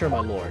simplest nature, my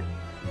lord.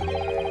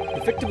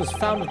 The victim was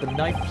found with the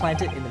knife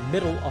planted in the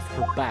middle of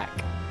her back.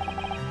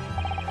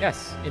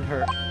 Yes, in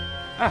her...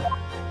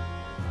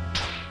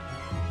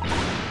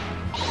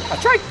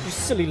 That's right, you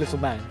silly little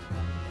man.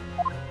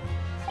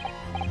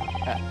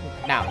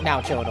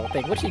 Now, chill, old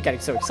thing. What are you getting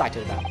so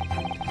excited about?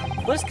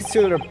 Let us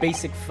consider the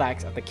basic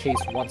facts of the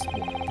case once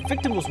more. The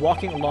victim was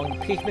walking along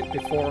the pavement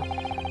before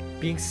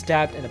being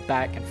stabbed in the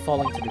back and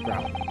falling to the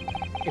ground.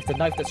 If the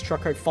knife that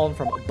struck her had fallen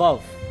from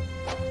above,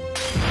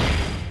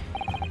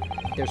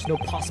 there's no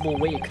possible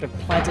way it could have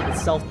planted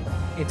itself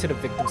into the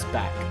victim's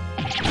back.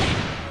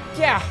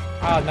 Yeah!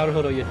 Ah,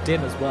 Naruhodo, you're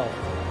dim as well.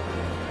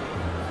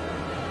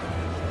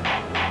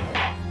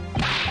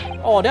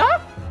 Order?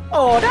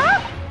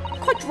 Order?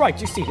 Quite right,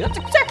 you see. That's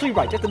exactly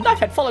right. If the knife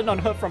had fallen on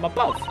her from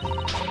above,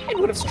 it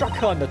would have struck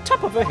her on the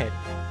top of her head.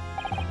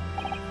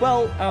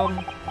 Well,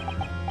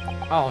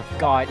 oh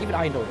god, even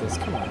I know this.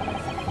 Come on.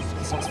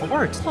 He's lost for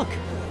words, look.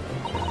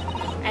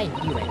 I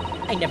knew it.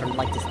 I never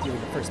liked this theory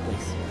in the first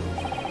place.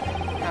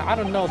 I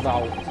don't know,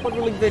 though. What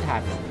really did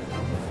happen?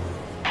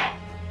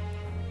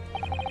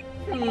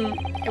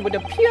 It would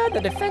appear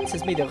the defense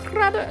has made a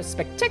rather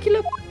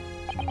spectacular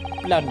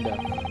blunder.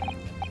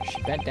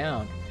 She bent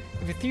down.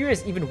 If a theory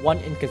has even one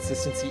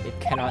inconsistency, it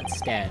cannot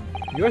stand.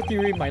 Your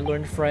theory, my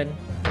learned friend,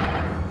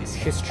 is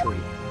history.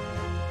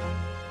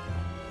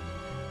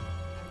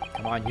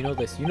 Come on, you know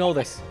this. You know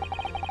this.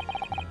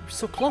 We're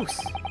so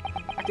close.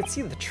 I can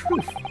see the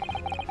truth.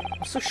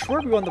 I'm so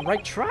sure we were on the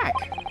right track.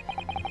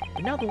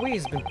 But now the way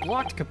has been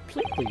blocked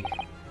completely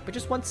by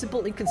just one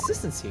simple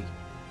inconsistency.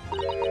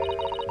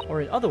 Or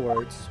in other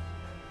words,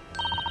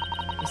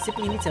 we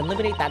simply need to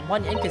eliminate that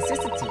one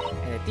inconsistency,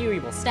 and the theory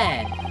will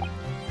stand.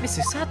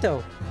 Mr.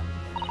 Sato!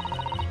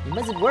 You You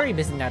mustn't worry,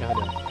 Mrs.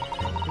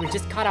 Naruhodo. You were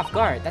just caught off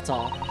guard, that's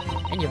all.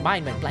 And your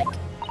mind went blank.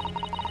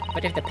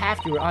 But if the path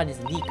you were on is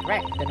indeed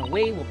correct, then a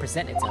way will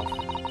present itself.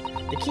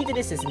 The key to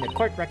this is in the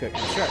court record,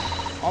 I'm sure.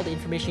 All the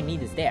information you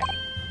need is there.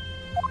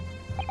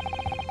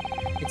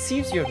 It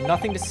seems you have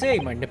nothing to say,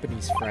 my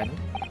Nipponese friend.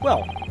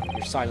 Well,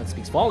 your silence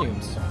speaks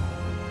volumes.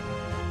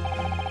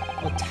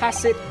 A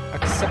tacit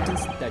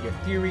acceptance that your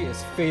theory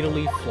is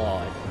fatally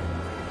flawed.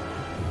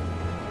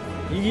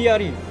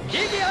 Yigiari!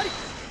 Yigiari!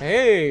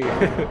 Hey!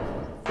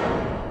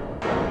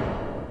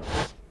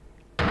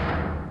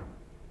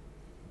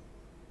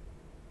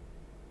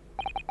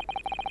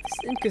 This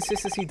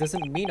inconsistency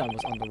doesn't mean I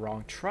was on the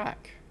wrong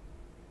track.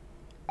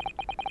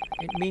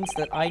 It means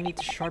that I need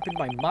to sharpen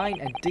my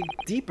mind and dig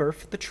deeper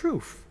for the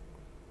truth.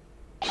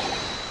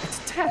 It's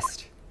a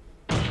test.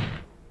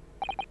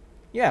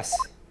 Yes.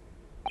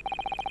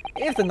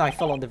 If the knife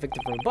fell on the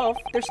victim from above,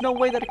 there's no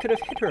way that it could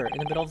have hit her in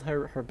the middle of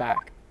her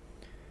back.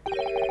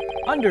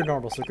 Under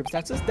normal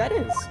circumstances, that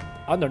is.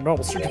 Under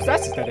normal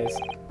circumstances, that is.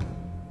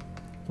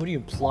 What are you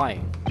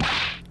implying?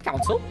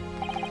 Counsel?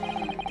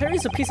 There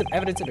is a piece of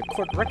evidence in the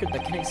court record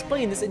that can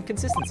explain this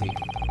inconsistency.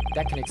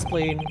 That can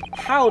explain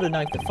how the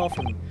knife that fell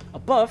from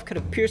above could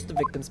have pierced the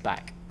victim's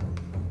back.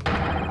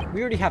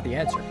 We already have the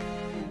answer.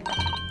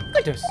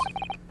 Goodness!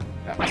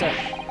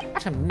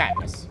 That's a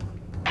madness.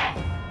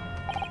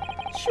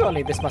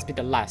 Surely this must be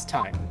the last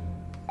time.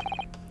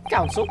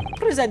 Counsel,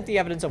 present the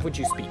evidence of which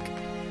you speak.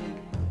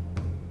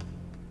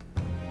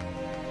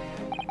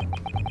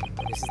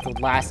 This is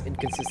the last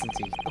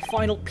inconsistency, the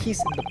final piece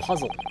in the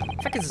puzzle.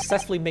 If I can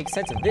successfully make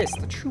sense of this,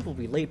 the truth will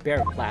be laid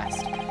bare at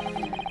last.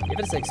 The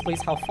evidence that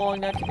explains how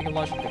falling knife keeping a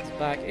large victim's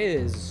back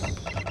is...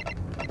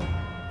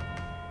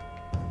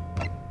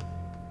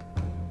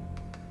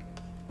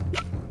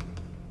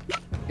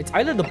 It's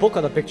either the book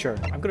or the picture.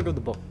 I'm gonna go with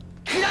the book.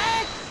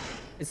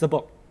 It's the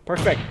book.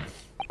 Perfect.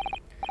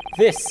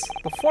 This,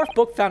 the fourth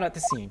book found at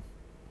the scene.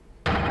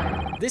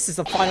 This is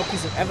the final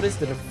piece of evidence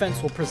the defense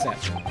will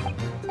present.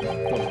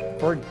 The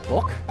third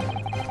book?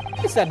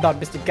 Is that not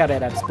Mr.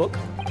 Garedam's book?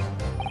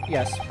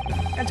 Yes.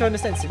 And to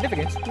understand its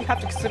significance, we have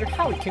to consider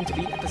how it came to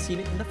be at the scene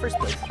in the first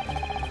place.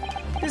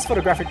 This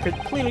photographic print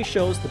clearly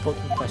shows the book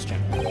in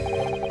question,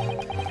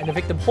 and the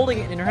victim holding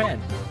it in her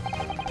hand.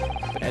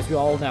 But as we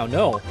all now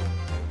know,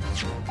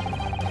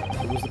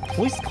 it was the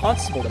police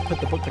constable that put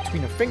the book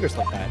between her fingers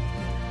like that.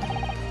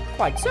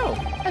 Quite so,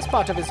 as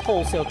part of his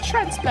wholesale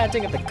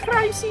transplanting of the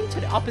crime scene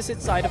to the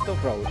opposite side of the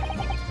road.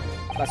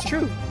 That's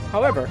true.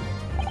 However,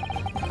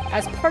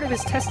 as part of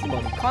his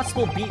testimony,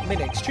 Constable Beat made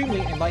an extremely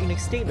enlightening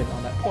statement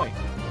on that point.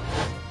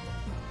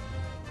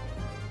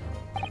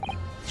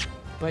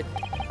 But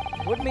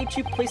what made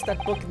you place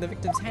that book in the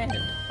victim's hand?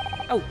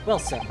 Oh, well,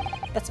 sir,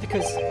 that's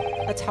because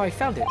that's how I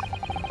found it.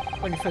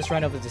 When we first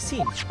ran over the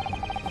scene,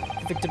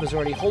 the victim was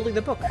already holding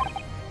the book.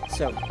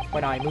 So,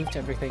 when I moved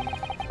everything,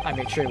 I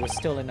made sure it was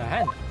still in her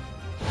hand.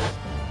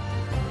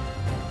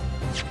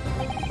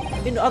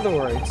 In other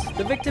words,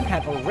 the victim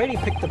had already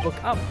picked the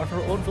book up of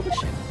her own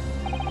volition.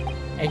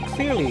 And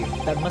clearly,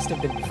 that must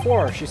have been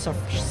before she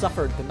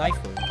suffered the knife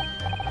wound.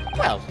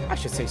 Well, I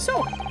should say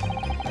so.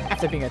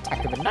 After being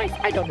attacked with a knife,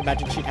 I don't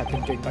imagine she'd have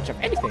been doing much of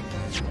anything.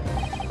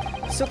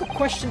 So the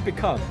question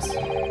becomes,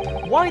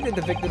 why did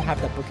the victim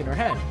have that book in her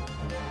hand?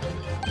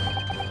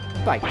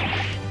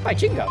 By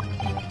jingo.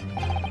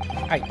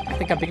 I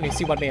think I'm beginning to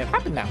see what may have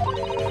happened now.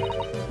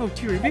 Oh,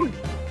 dearie me.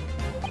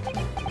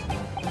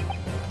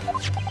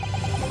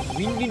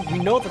 We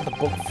know that the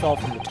book fell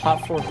from the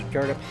top floor of the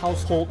Garrett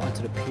household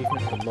onto the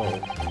pavement below,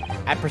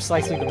 at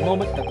precisely the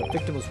moment that the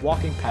victim was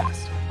walking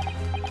past.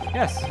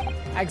 Yes,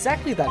 at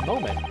exactly that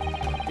moment,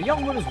 the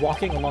young woman was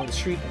walking along the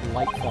street in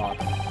light fog,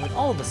 when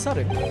all of a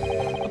sudden,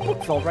 a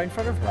book fell right in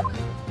front of her.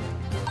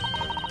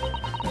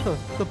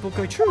 The book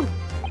are true.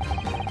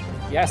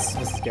 Yes,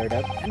 Mrs.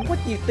 Garrett, and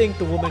what do you think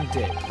the woman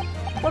did?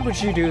 What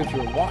would you do if you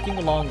were walking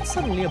along and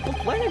suddenly a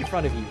book landed in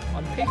front of you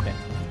on the pavement?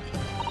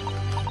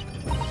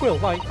 Well,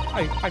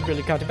 I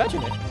really can't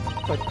imagine it,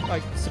 but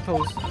I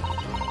suppose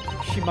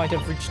she might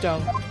have reached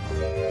down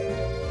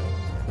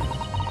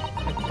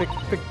and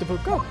picked the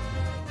book up.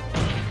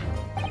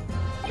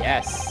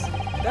 Yes,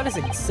 that is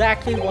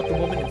exactly what the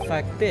woman in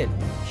fact did.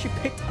 She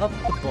picked up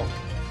the book.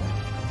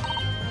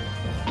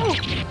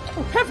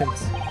 Oh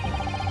heavens!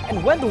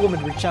 And when the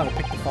woman reached out and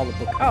picked the fallen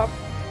book up,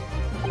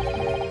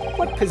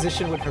 what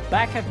position would her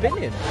back have been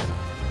in?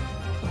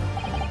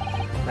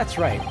 That's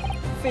right.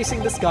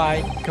 Facing the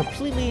sky,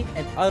 completely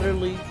and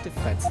utterly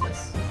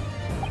defenseless.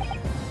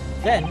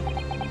 Then,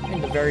 in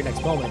the very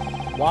next moment,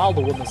 while the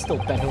woman still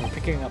bent over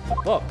picking up the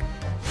book,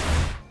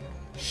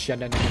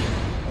 Shannon.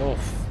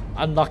 Oof,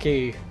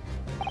 unlucky.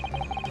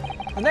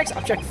 The next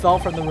object fell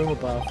from the room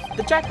above,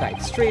 the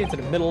jackknife, straight into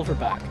the middle of her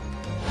back.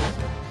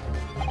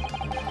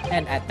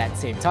 And at that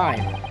same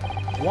time,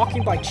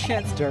 walking by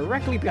chance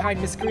directly behind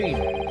Miss Green,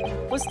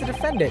 was the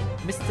defendant,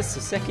 Mr.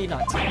 Soseki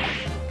Natsume.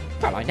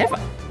 Well, I never.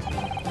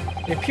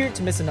 It appeared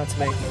to Mr.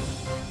 Natsume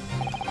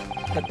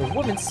that the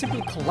woman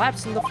simply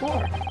collapsed on the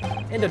floor.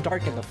 In the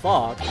dark and the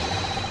fog,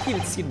 he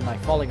didn't see the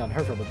knife falling on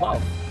her from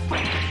above.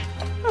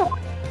 Oh,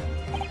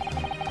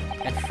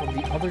 from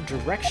the other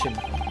direction.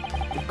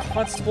 The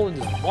constable and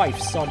his wife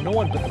saw no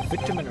one but the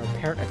victim and her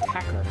apparent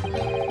attacker.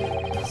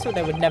 So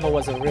there never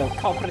was a real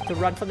culprit to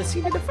run from the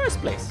scene in the first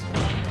place.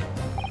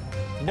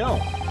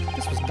 No,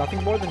 this was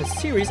nothing more than a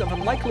series of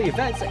unlikely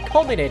events that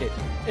culminated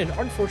in an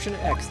unfortunate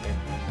accident.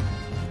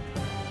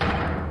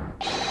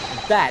 And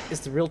that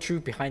is the real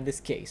truth behind this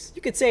case.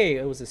 You could say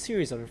it was a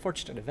series of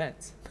unfortunate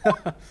events.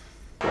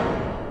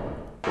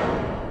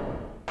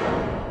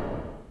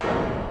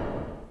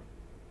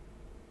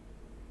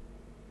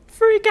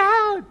 Freak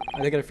out!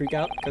 Are they gonna freak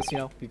out? Because, you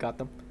know, you got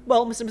them.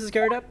 Well, Mr. and Mrs.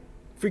 Carrot Up,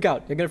 freak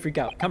out. You're gonna freak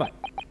out. Come on.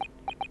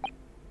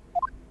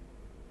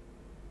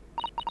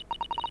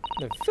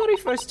 The very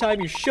first time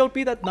you showed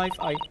me that knife,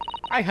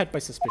 I had my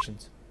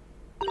suspicions.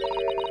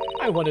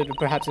 I wondered if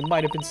perhaps it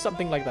might have been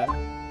something like that.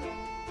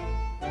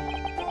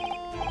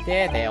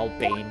 There, old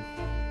Bane.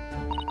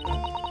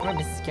 Poor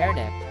Mrs. Carrot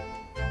Up.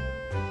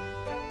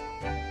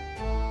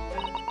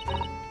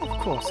 Of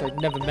course, I'd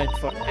never meant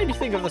for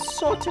anything of the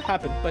sort to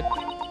happen, but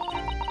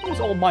it was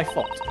all my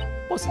fault,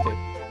 wasn't it?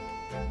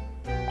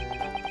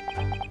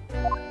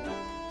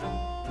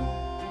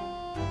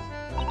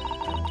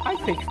 I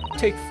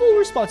take full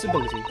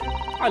responsibility.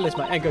 I let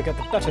my anger get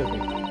the better of me.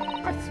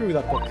 I threw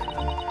that book,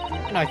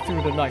 and I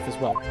threw the knife as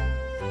well.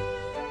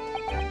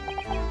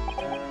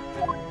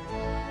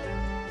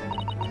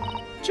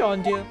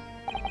 John, dear.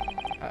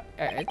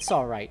 It's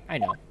alright, I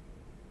know.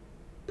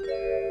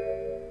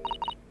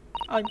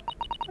 I'm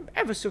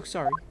ever so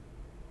sorry.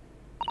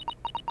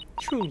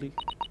 Truly.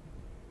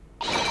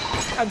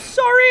 I'm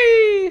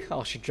sorry!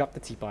 Oh, she dropped the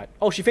teapot.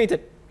 Oh, she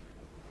fainted.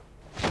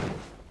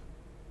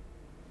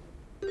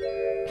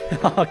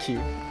 Oh, cute.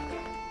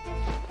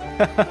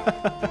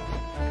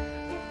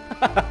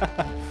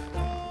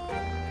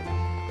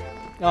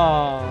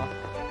 Oh.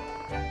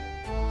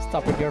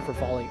 Stopping her from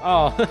falling.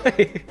 Oh.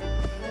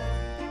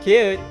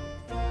 Cute.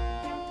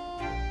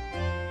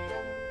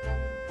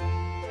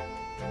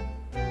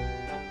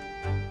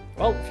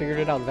 Well, figured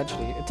it out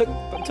eventually. It took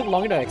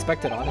longer than I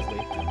expected,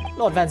 honestly.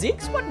 Lord Van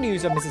Zieks, what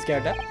news of Mrs.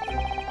 Garrett?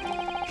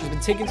 She's been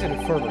taken to the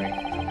infirmary.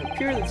 It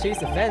appears that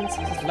today's events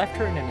has left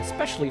her in an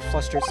especially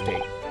flustered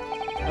state.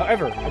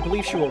 However, I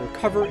believe she will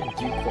recover in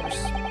due course.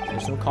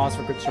 There's no cause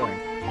for concern.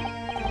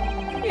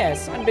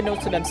 Yes,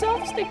 unbeknownst to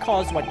themselves, they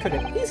caused what could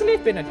have easily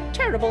have been a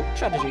terrible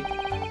tragedy.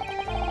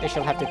 They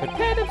shall have to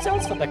prepare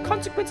themselves for the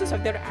consequences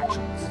of their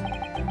actions.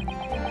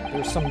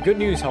 There's some good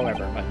news,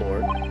 however, my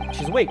lord.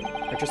 She's awake.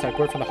 I just had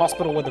word from the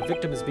hospital where the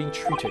victim is being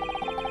treated.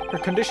 Her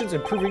condition's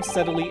improving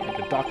steadily, and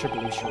the doctor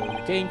believes she will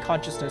regain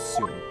consciousness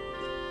soon.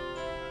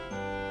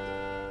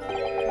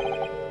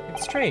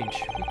 It's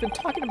strange. We've been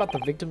talking about the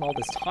victim all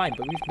this time,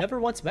 but we've never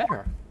once met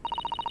her.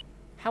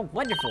 How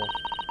wonderful.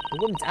 The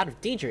woman's out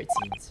of danger, it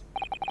seems.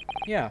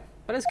 Yeah,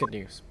 that is good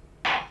news.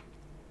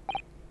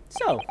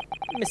 So,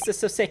 Mr.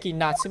 Soseki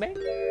Natsume?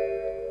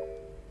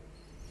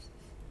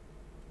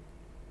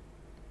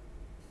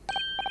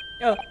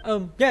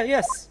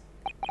 Yes.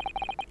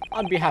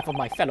 On behalf of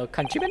my fellow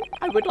countrymen,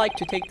 I would like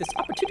to take this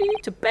opportunity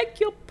to beg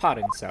your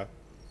pardon, sir.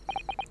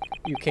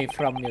 You came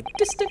from your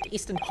distant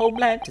eastern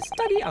homeland to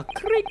study our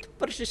great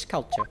British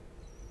culture,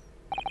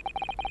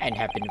 and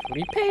have been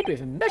repaid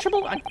with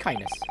immeasurable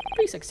unkindness.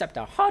 Please accept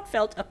our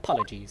heartfelt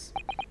apologies.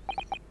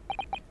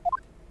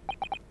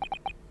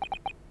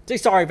 Say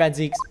sorry, Van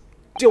Zieks.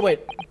 Do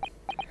it!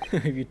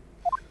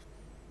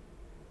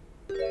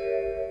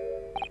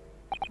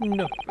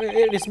 No,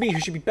 it is me who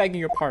should be begging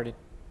your pardon.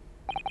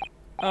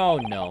 Oh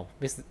no,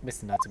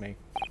 Mr. Natsume.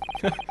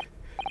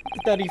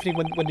 That evening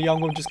when the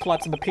young woman just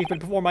collapsed on the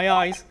pavement before my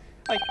eyes,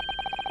 I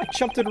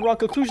jumped to the wrong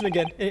conclusion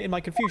again in my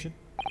confusion.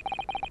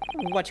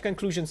 What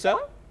conclusion, sir?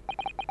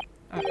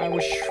 I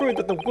was sure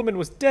that the woman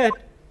was dead.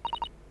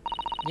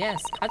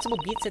 Yes, Constable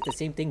Beat said the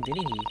same thing,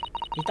 didn't he?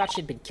 He thought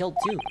she'd been killed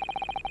too.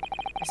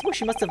 I suppose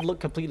she must have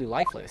looked completely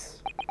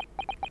lifeless.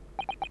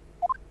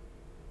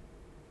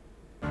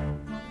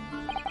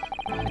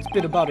 It's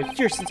been about a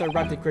year since I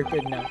arrived at Great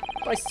Britain now,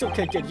 but I still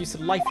can't get used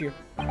to life here.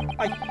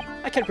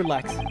 I can't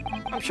relax.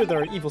 I'm sure there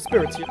are evil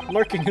spirits here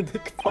lurking in the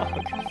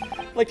fog,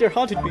 like they're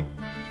haunting me.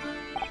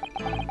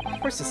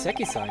 Poor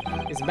Soseki-san.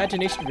 His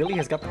imagination really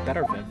has got the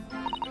better of him.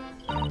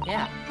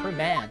 Yeah, poor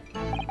man.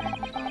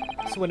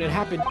 So when it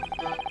happened,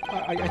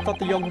 I thought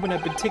the young woman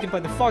had been taken by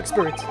the fog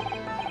spirits.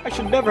 I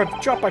should never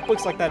have dropped my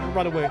books like that and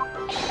run away.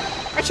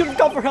 I should have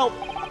gone for help,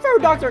 for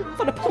a doctor,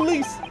 for the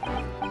police.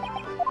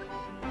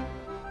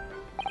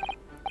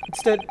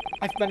 Instead,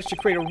 I've managed to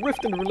create a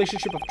rift in the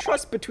relationship of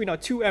trust between our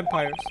two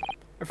empires.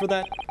 And for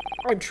that,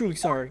 I'm truly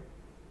sorry.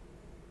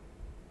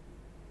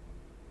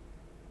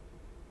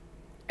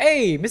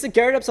 Hey, Mr.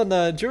 Garrett Up's on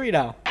the jury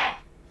now.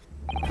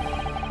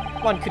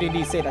 One could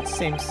indeed say that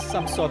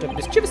some sort of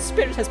mischievous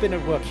spirit has been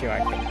at work here,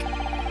 I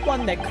think.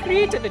 One that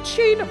created a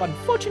chain of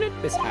unfortunate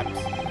mishaps.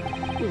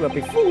 We were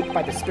befooled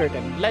by the spirit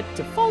and led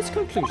to false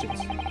conclusions.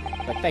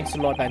 But thanks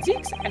to Lord Van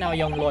Zieks and our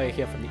young lawyer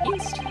here from the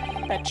east,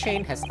 that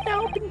chain has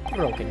now been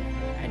broken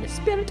and the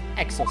spirit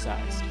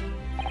exorcised.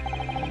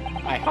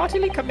 I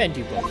heartily commend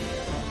you both.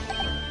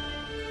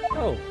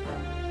 Oh.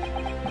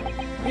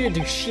 You didn't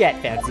do shit,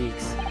 Van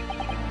Zieks.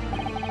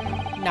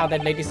 Now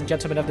then, ladies and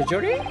gentlemen of the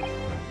jury.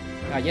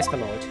 Yes, my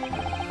lord.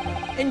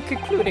 In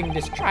concluding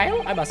this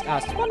trial, I must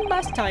ask one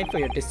last time for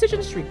your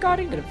decisions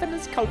regarding the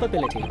defendant's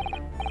culpability.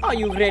 Are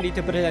you ready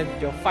to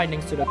present your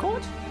findings to the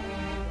court?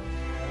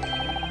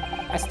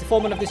 As the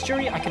foreman of this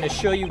jury, I can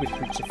assure you we've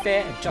reached a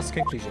fair and just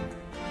conclusion.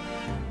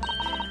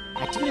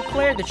 I do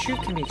declare the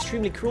truth can be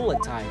extremely cruel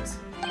at times.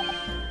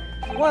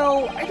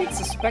 Well, I didn't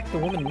suspect the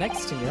woman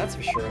next to me, that's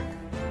for sure.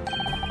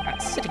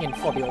 Sitting in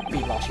for the old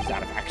bee while she's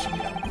out of action,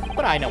 you know.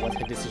 But I know what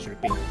her decision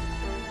would be.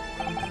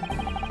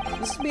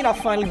 Does this mean I'll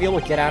finally be able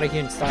to get out of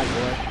here and start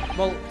work?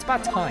 Well, it's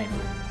about time.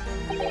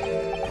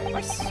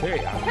 I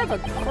say, I have a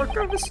corker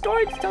of a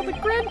story to tell the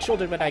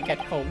grandchildren when I get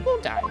home,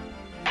 won't I?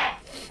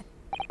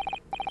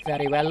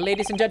 Very well,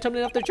 ladies and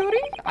gentlemen of the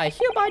jury, I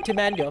hereby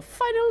demand your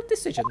final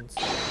decisions.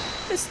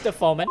 Mr.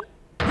 Foreman.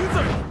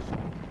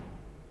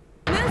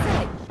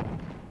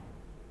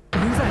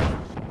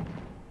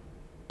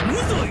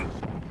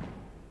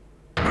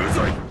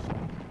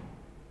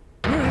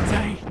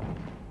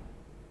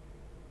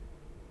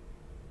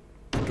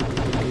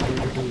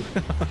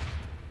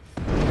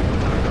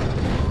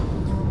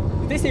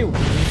 Did they say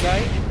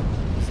Yuzai?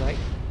 Yuzai?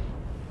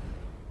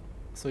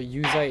 So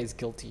Yuzai is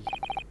guilty.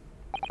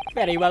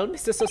 Very well,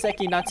 Mr.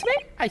 Soseki Natsume,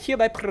 I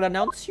hereby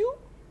pronounce you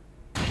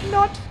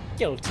not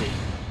guilty.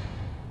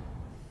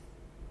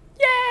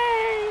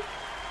 Yay!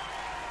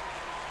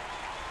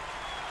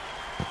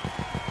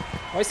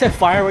 Why is there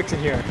fireworks in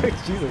here?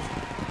 Jesus.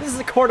 This is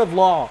a court of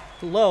law.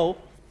 Hello?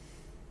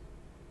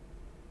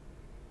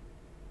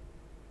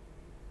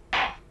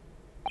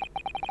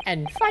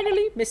 And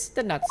finally,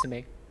 Mr.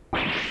 Natsume.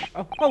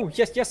 Oh,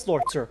 yes,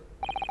 Lord, sir.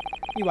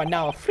 You are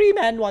now a free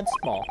man once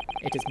more.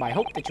 It is my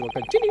hope that you will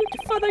continue to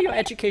further your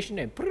education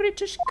in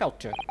British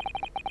culture.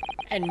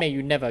 And may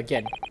you never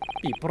again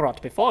be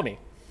brought before me.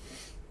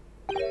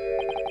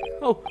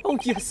 Oh,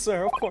 yes,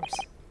 sir, of course.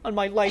 On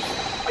my life.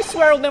 I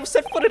swear I'll never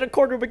set foot in a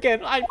courtroom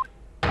again. I'm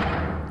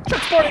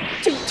transported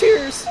to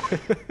tears.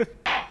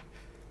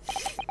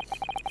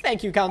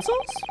 Thank you,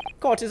 counsels.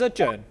 Court is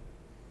adjourned.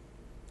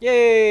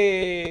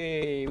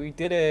 Yay! We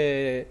did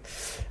it.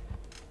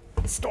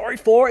 Story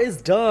 4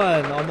 is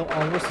done.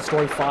 Onwards to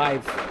story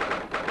 5.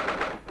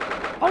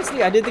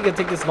 Honestly, I didn't think it'd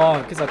take this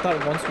long because I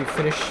thought once we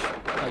finish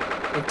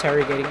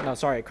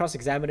like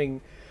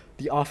cross-examining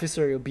the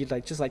officer, it would be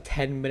like just like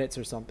 10 minutes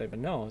or something. But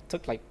no, it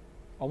took like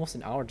almost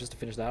an hour just to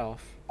finish that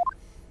off.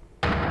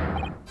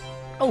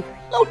 Oh,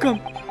 Locum!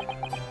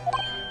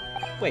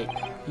 Wait,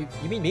 you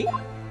mean me?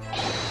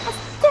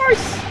 Of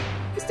course!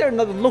 Is there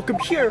another Locum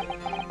here?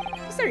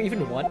 Is there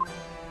even one?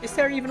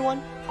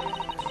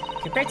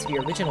 Compared to the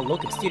original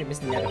Locum student,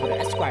 Mr. Naruhodo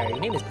Esquire, your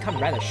name has become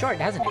rather short,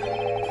 hasn't it?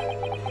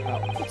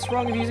 What's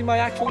wrong with using my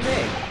actual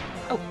name?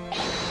 Oh,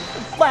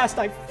 at last,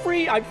 I'm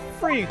free!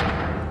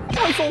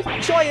 Joyful,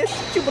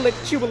 joyous, jubilant,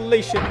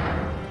 jubilation!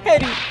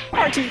 Heady,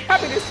 hearty,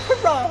 happiness,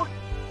 hurrah!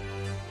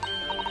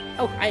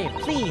 Oh, I am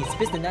pleased.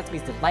 Mr. Natsume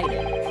is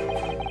delighted.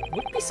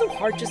 Would it be so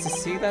hard just to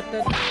say that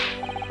then?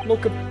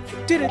 Locum,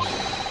 you did it!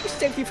 You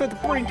saved me from the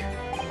brink!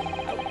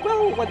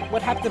 Well,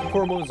 what happened to the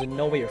poor woman was in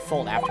no way your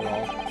fault after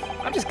all.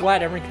 I'm just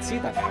glad everyone can see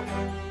that now.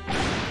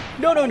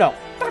 No, not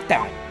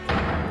that!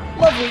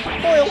 Lovely,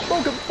 loyal,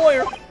 Locum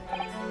lawyer!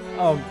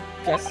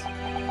 Yes?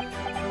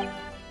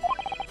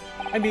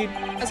 I mean,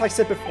 as I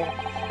said before,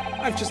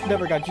 I've just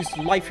never got used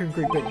to life here in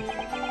Great Britain.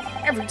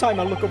 Every time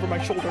I look over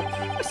my shoulder,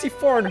 I see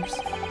foreigners.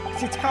 I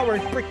see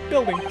towering brick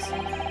buildings.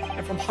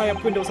 And from high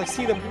up windows, I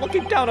see them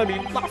looking down at me,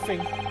 laughing.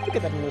 Look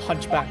at that little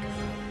hunchback.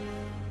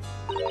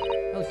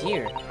 Oh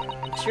dear.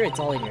 I'm sure it's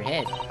all in your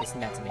head, Mr.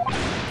 Natsume.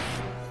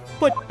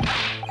 But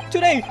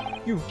today,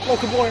 you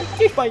Locum lawyer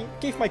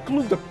gave my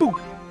gloom the boot.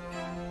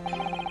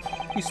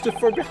 You stood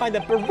firm behind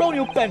that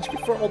baronial bench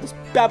before all this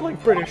babbling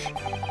British.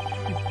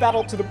 You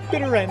battled to the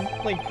bitter end,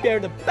 laying bare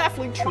the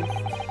baffling truth.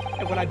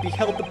 And when I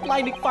beheld the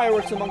blinding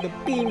fireworks among the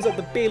beams of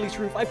the Bailey's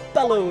roof, I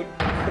bellowed,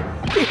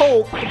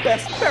 "Behold, the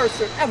best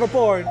barrister ever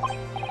born!"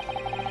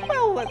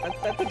 Well,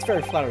 that's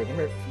very flattering.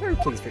 I'm very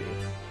pleased for you.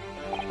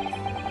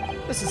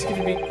 This has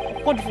given me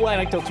a wonderful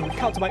anecdote to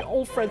recount to my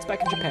old friends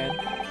back in Japan.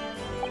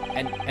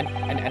 An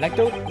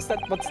anecdote? Is that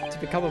what's to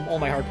become of all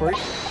my hard work?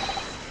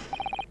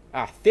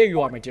 Ah, there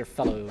you are, my dear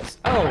fellows.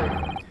 Oh,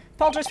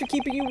 apologize for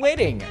keeping you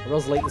waiting. I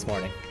rose late this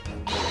morning.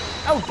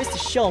 Oh, Mr.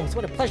 Sholmes,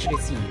 what a pleasure to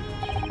see you.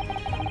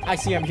 I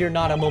see I'm here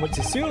not a moment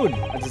too soon.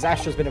 A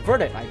disaster has been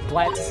averted, I'm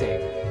glad to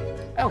say.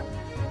 Oh.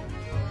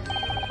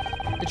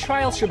 The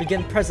trial shall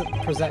begin presently,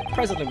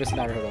 Mr.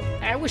 Naruhodo.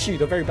 I wish you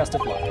the very best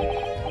of luck.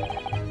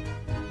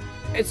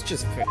 It's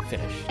just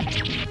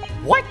finished.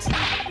 What?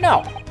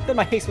 No! Then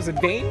my haste was in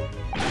vain?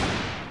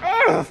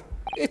 Ugh!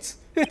 It's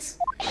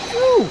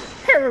you,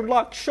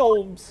 Hairlock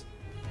Sholmes!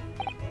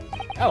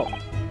 Oh,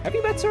 have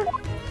you met, sir?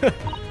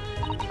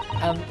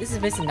 This is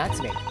Mr.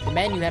 Natsume, the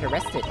man you had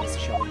arrested, Mr.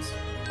 Sholmes.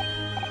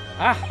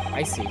 Ah,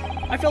 I see.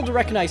 I failed to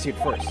recognize you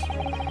at first.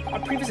 Our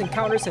previous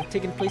encounters have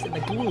taken place in the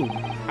gloom,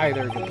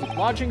 either the peak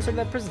lodgings or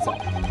the prison cell.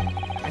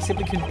 I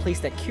simply couldn't place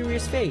that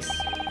curious face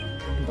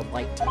in the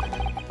light.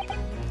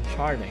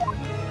 Charming.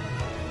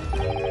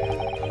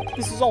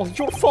 This is all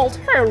your fault,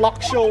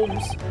 Hairlock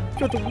Sholmes.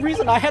 You're the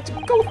reason I had to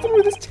go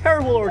through this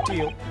terrible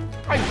ordeal.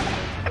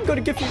 I'm going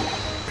to give you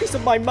a piece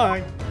of my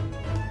mind.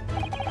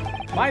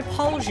 My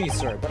apologies,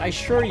 sir, but I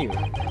assure you,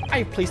 I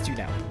have placed you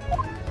now.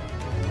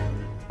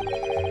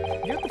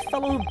 You're the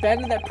fellow who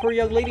abandoned that poor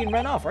young lady and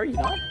ran off, are you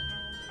not?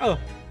 Oh.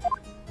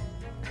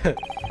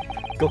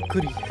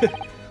 Gokuri.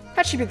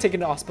 Had she been taken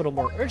to the hospital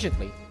more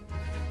urgently,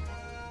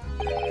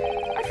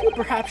 I feel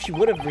perhaps she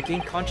would have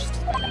regained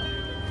consciousness by now.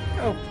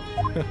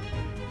 Oh.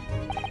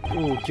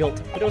 Ooh,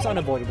 guilt, but it was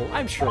unavoidable,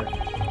 I'm sure.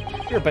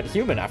 You're but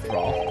human, after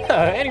all.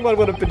 Anyone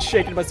would have been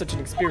shaken by such an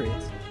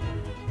experience.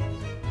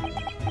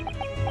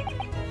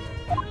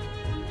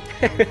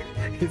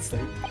 It's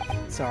like,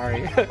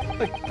 sorry.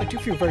 I do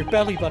feel very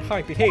badly about how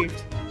I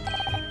behaved.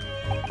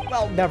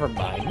 Well, never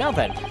mind. Now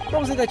then, what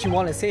was it that you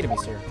wanted to say to me,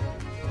 sir?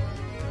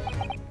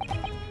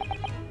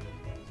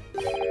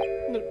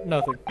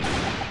 Nothing.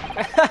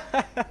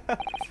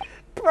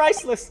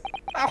 Priceless!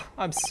 Oh,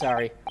 I'm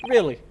sorry.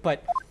 Really,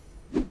 but...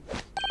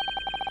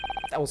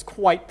 that was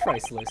quite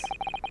priceless.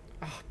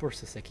 Oh, poor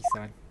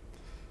Soseki-san.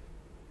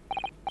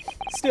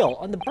 Still,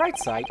 on the bright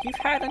side, you've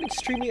had an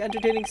extremely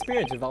entertaining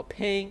experience without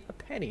paying a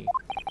penny.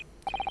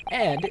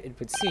 And, it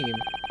would seem,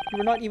 you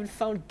were not even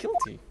found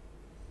guilty.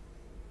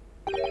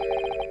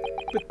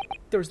 But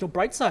there's no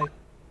bright side.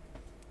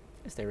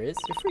 Yes, there is.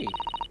 You're free.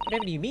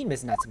 Whatever do you mean,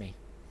 Miss Natsume?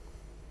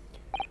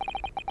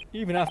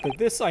 Even after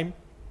this, I'm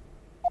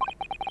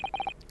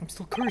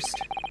still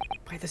cursed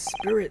by the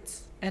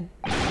spirits and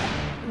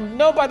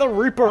no, by the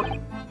Reaper.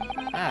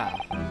 Ah,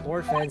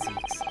 Lord Fancies.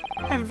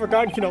 I haven't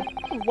forgotten, you know,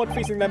 what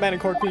facing that man in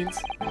court means.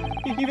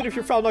 Even if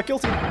you're found not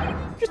guilty,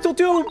 you're still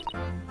doomed.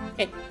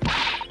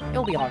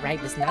 It'll be all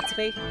right, Miss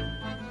Natsume.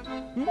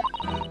 Hmm?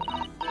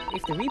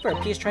 If the Reaper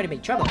appears to try to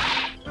make trouble,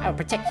 I will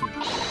protect you.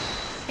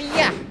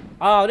 Yeah.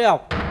 Oh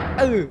no.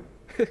 Oh.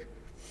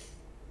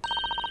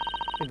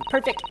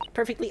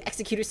 Perfectly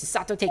executed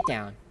Sato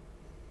takedown.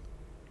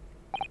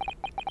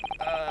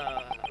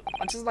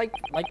 I just like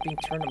being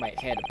turned on my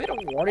head. A bit of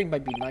warning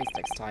might be nice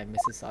next time,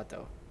 Mrs.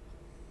 Sato.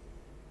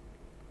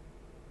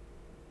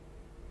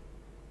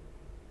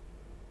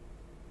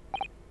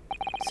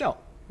 So,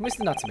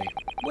 Mr. Natsume,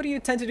 what do you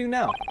intend to do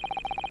now?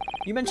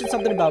 You mentioned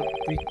something about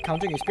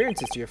recounting your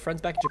experiences to your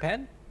friends back in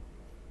Japan?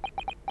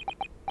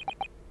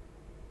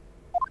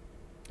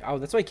 Oh,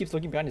 that's why he keeps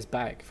looking behind his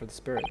back for the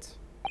spirits.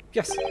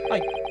 Yes,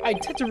 I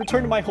intend to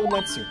return to my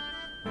homeland soon.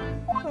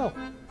 Oh.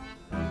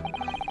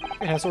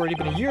 It has already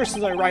been a year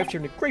since I arrived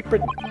here in Great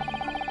Britain.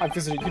 I've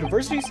visited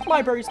universities,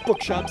 libraries,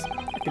 bookshops.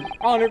 I've been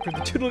honored with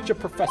the tutelage of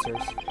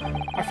professors.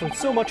 I've learned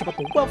so much about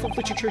the wealth of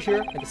literature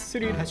here and the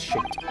city it has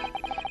shaped.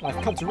 And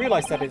I've come to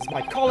realize that it is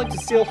my calling to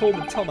sail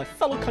home and tell my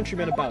fellow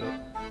countrymen about it.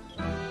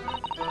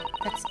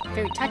 That's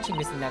very touching,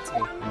 Mr.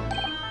 Natsume.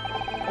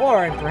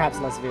 Or, in perhaps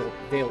less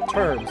veiled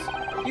terms,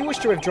 you wish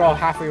to withdraw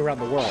halfway around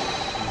the world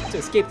to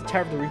escape the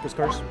terror of the Reaper's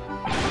curse.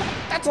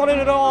 That's not it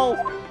at all!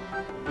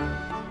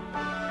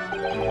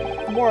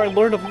 The more I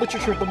learn of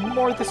literature, the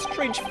more this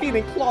strange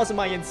feeling claws in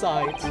my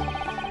insides.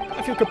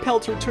 I feel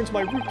compelled to return to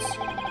my roots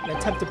and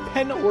attempt to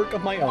pen a work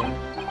of my own.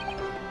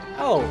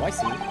 Oh, I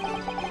see.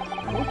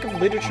 A work of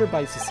literature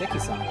by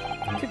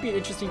Soseki-san. Could be an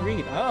interesting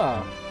read.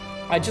 Ah.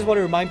 I just want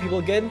to remind people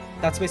again,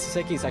 Natsume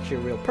Soseki is actually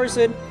a real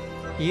person.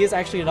 He is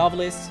actually a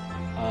novelist.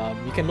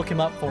 You can look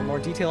him up for more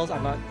details.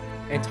 I'm not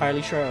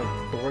entirely sure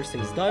of the works that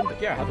he's done,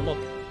 but yeah, have a look.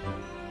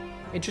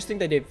 Interesting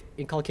that they've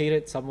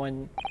inculcated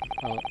someone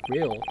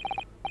real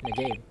in a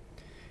game.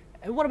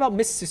 And what about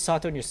Miss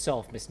Susato and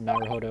yourself, Miss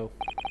Naruhodo?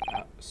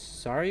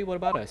 Sorry, what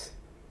about us?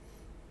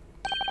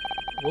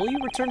 Will you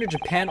return to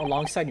Japan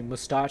alongside your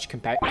mustache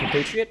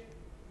compatriot?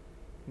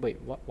 Wait,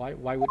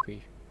 why would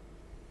we?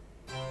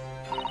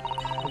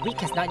 A week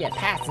has not yet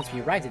passed since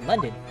we arrived in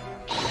London.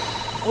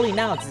 Only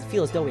now does it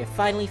feel as though we have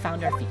finally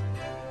found our feet.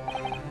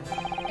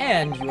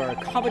 And you are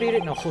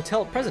accommodated in a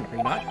hotel at present, are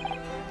you not?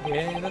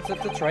 Yeah,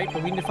 that's right,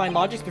 but we need to find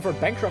lodgings before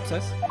it bankrupts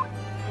us.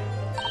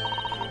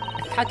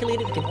 I've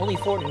calculated we can only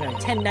afford around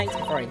 10 nights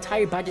before our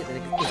entire budget is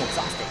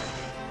exhausted.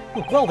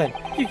 Oh, well then,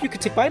 you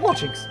could take my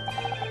lodgings.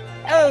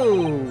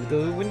 Oh,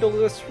 the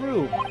windowless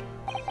room.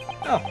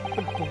 Oh,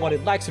 but what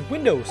it lacks in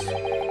windows.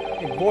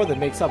 It more than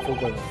makes up for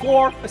the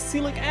floor, a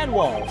ceiling, and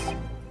walls.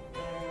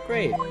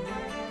 Great.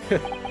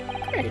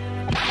 Great.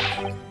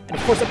 And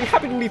of course, I'd be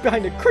happy to leave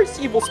behind a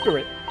cursed evil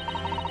spirit.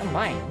 Oh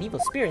my, an evil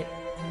spirit?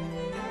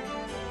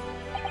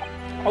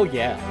 Oh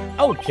yeah.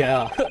 Oh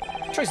yeah.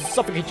 Tries to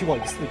suffocate you while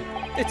you sleep.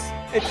 It's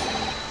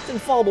an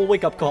infallible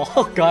wake-up call.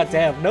 Oh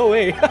goddamn, no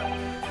way.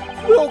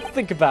 We'll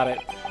think about it,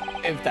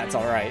 if that's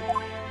alright.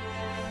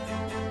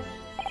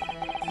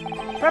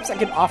 Perhaps I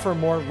can offer a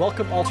more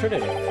welcome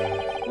alternative.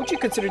 Would you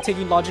consider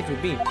taking lodging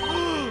with me?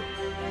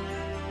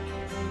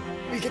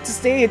 We get to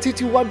stay at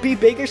 221B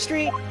Baker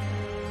Street?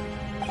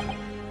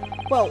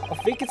 Well, a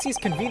vacancy has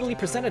conveniently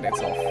presented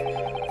itself.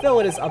 Though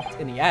it is up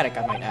in the attic,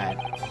 I might add.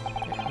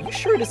 Are you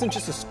sure it isn't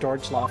just a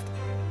storage loft?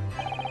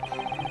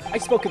 I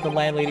spoke with the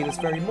landlady this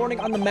very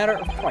morning on the matter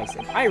of price,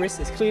 and Iris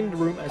is cleaning the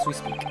room as we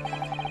speak.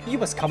 You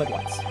must come at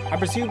once. I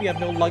presume you have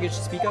no luggage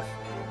to speak of?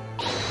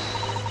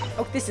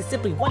 Oh, this is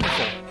simply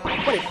wonderful.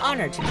 What an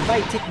honor to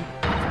invite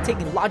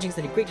taking lodgings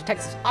in a great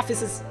detective's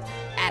office's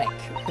attic.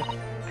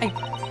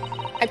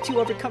 I'm too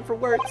overcome for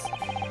words.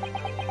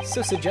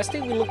 So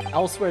suggesting we look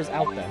elsewhere is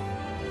out then.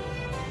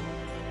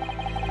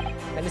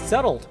 Then it's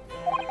settled.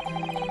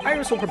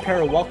 Iris will prepare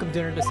a welcome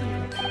dinner this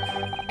evening.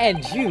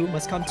 And you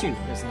must come too,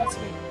 Miss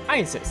Natsume. I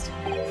insist.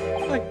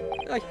 I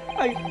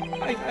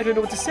don't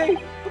know what to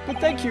say, but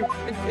thank you,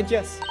 and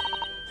yes.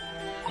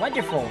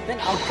 Wonderful, then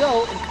I'll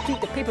go and complete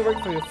the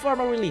paperwork for your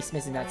formal release,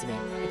 Miss Natsume.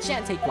 It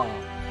shan't take long.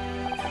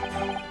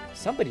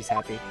 Somebody's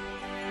happy.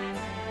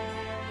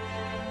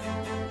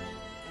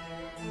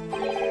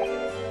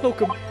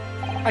 Welcome.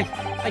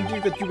 I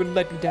knew that you would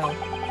let me down.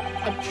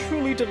 I'm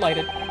truly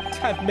delighted to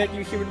have met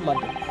you here in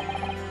London.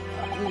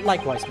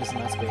 Likewise, Miss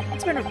Natsume.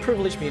 It's been a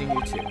privilege meeting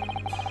you too.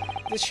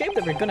 It's a shame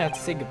that we're gonna have to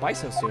say goodbye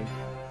so soon.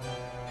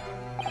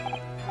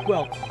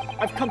 Well,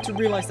 I've come to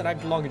realize that I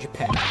belong in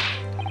Japan.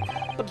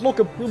 But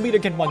welcome, we'll meet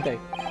again one day.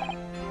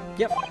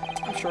 Yep,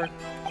 I'm sure.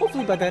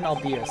 Hopefully by then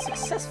I'll be a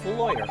successful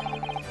lawyer.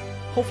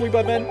 Hopefully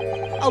by then,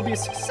 I'll be a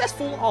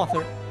successful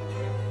author.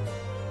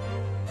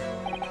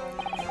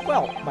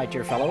 Well, my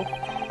dear fellow,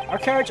 our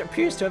carriage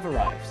appears to have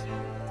arrived.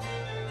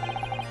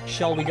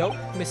 Shall we go,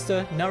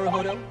 Mr.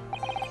 Naruhodo?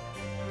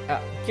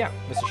 Yeah,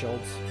 Mr.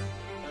 Sholmes.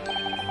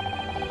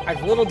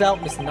 I've little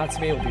doubt Miss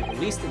Natsume will be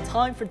released in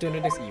time for dinner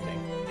this evening.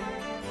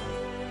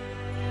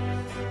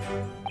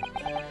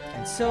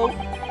 And so,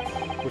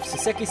 with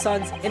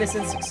Soseki-san's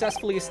innocence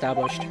successfully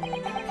established,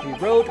 we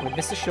rode with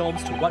Mr.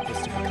 Sholmes to what was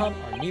to become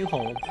our new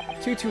home,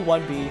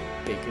 221B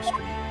Baker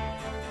Street.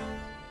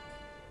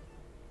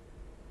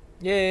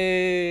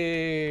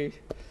 Yay!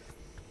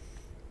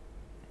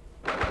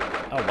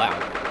 Oh wow.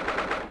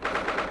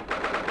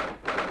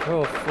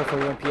 Oh,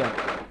 4:41 p.m.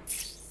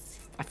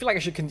 I feel like I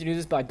should continue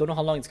this, but I don't know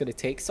how long it's going to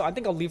take, so I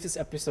think I'll leave this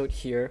episode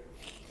here.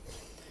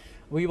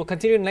 We will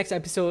continue the next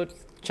episode,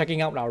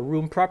 checking out our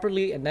room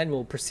properly, and then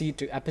we'll proceed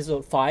to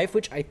episode 5,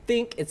 which I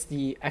think it's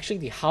actually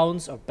the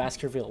Hounds of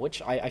Baskerville,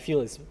 which I feel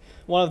is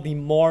one of the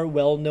more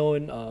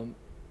well-known,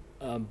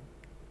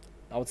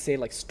 I would say,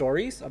 like,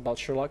 stories about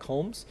Sherlock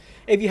Holmes.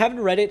 If you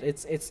haven't read it,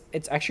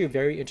 it's actually a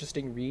very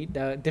interesting read.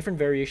 There are different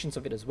variations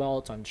of it as well.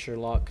 It's on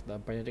Sherlock, the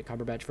Benedict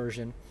Cumberbatch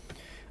version.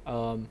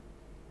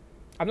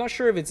 I'm not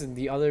sure if it's in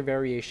the other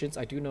variations.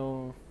 I do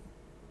know...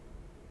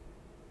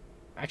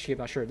 Actually, I'm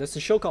not sure. There's a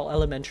show called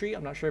Elementary.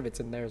 I'm not sure if it's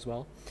in there as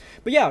well.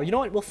 But yeah, you know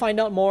what? We'll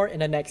find out more in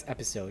the next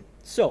episode.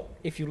 So,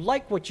 if you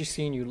like what you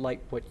see and you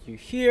like what you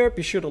hear,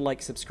 be sure to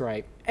like,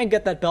 subscribe, and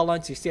get that bell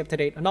on so you stay up to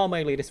date on all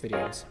my latest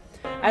videos.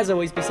 As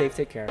always, be safe,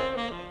 take care,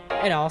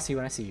 and I'll see you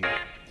when I see you.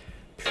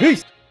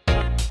 Peace!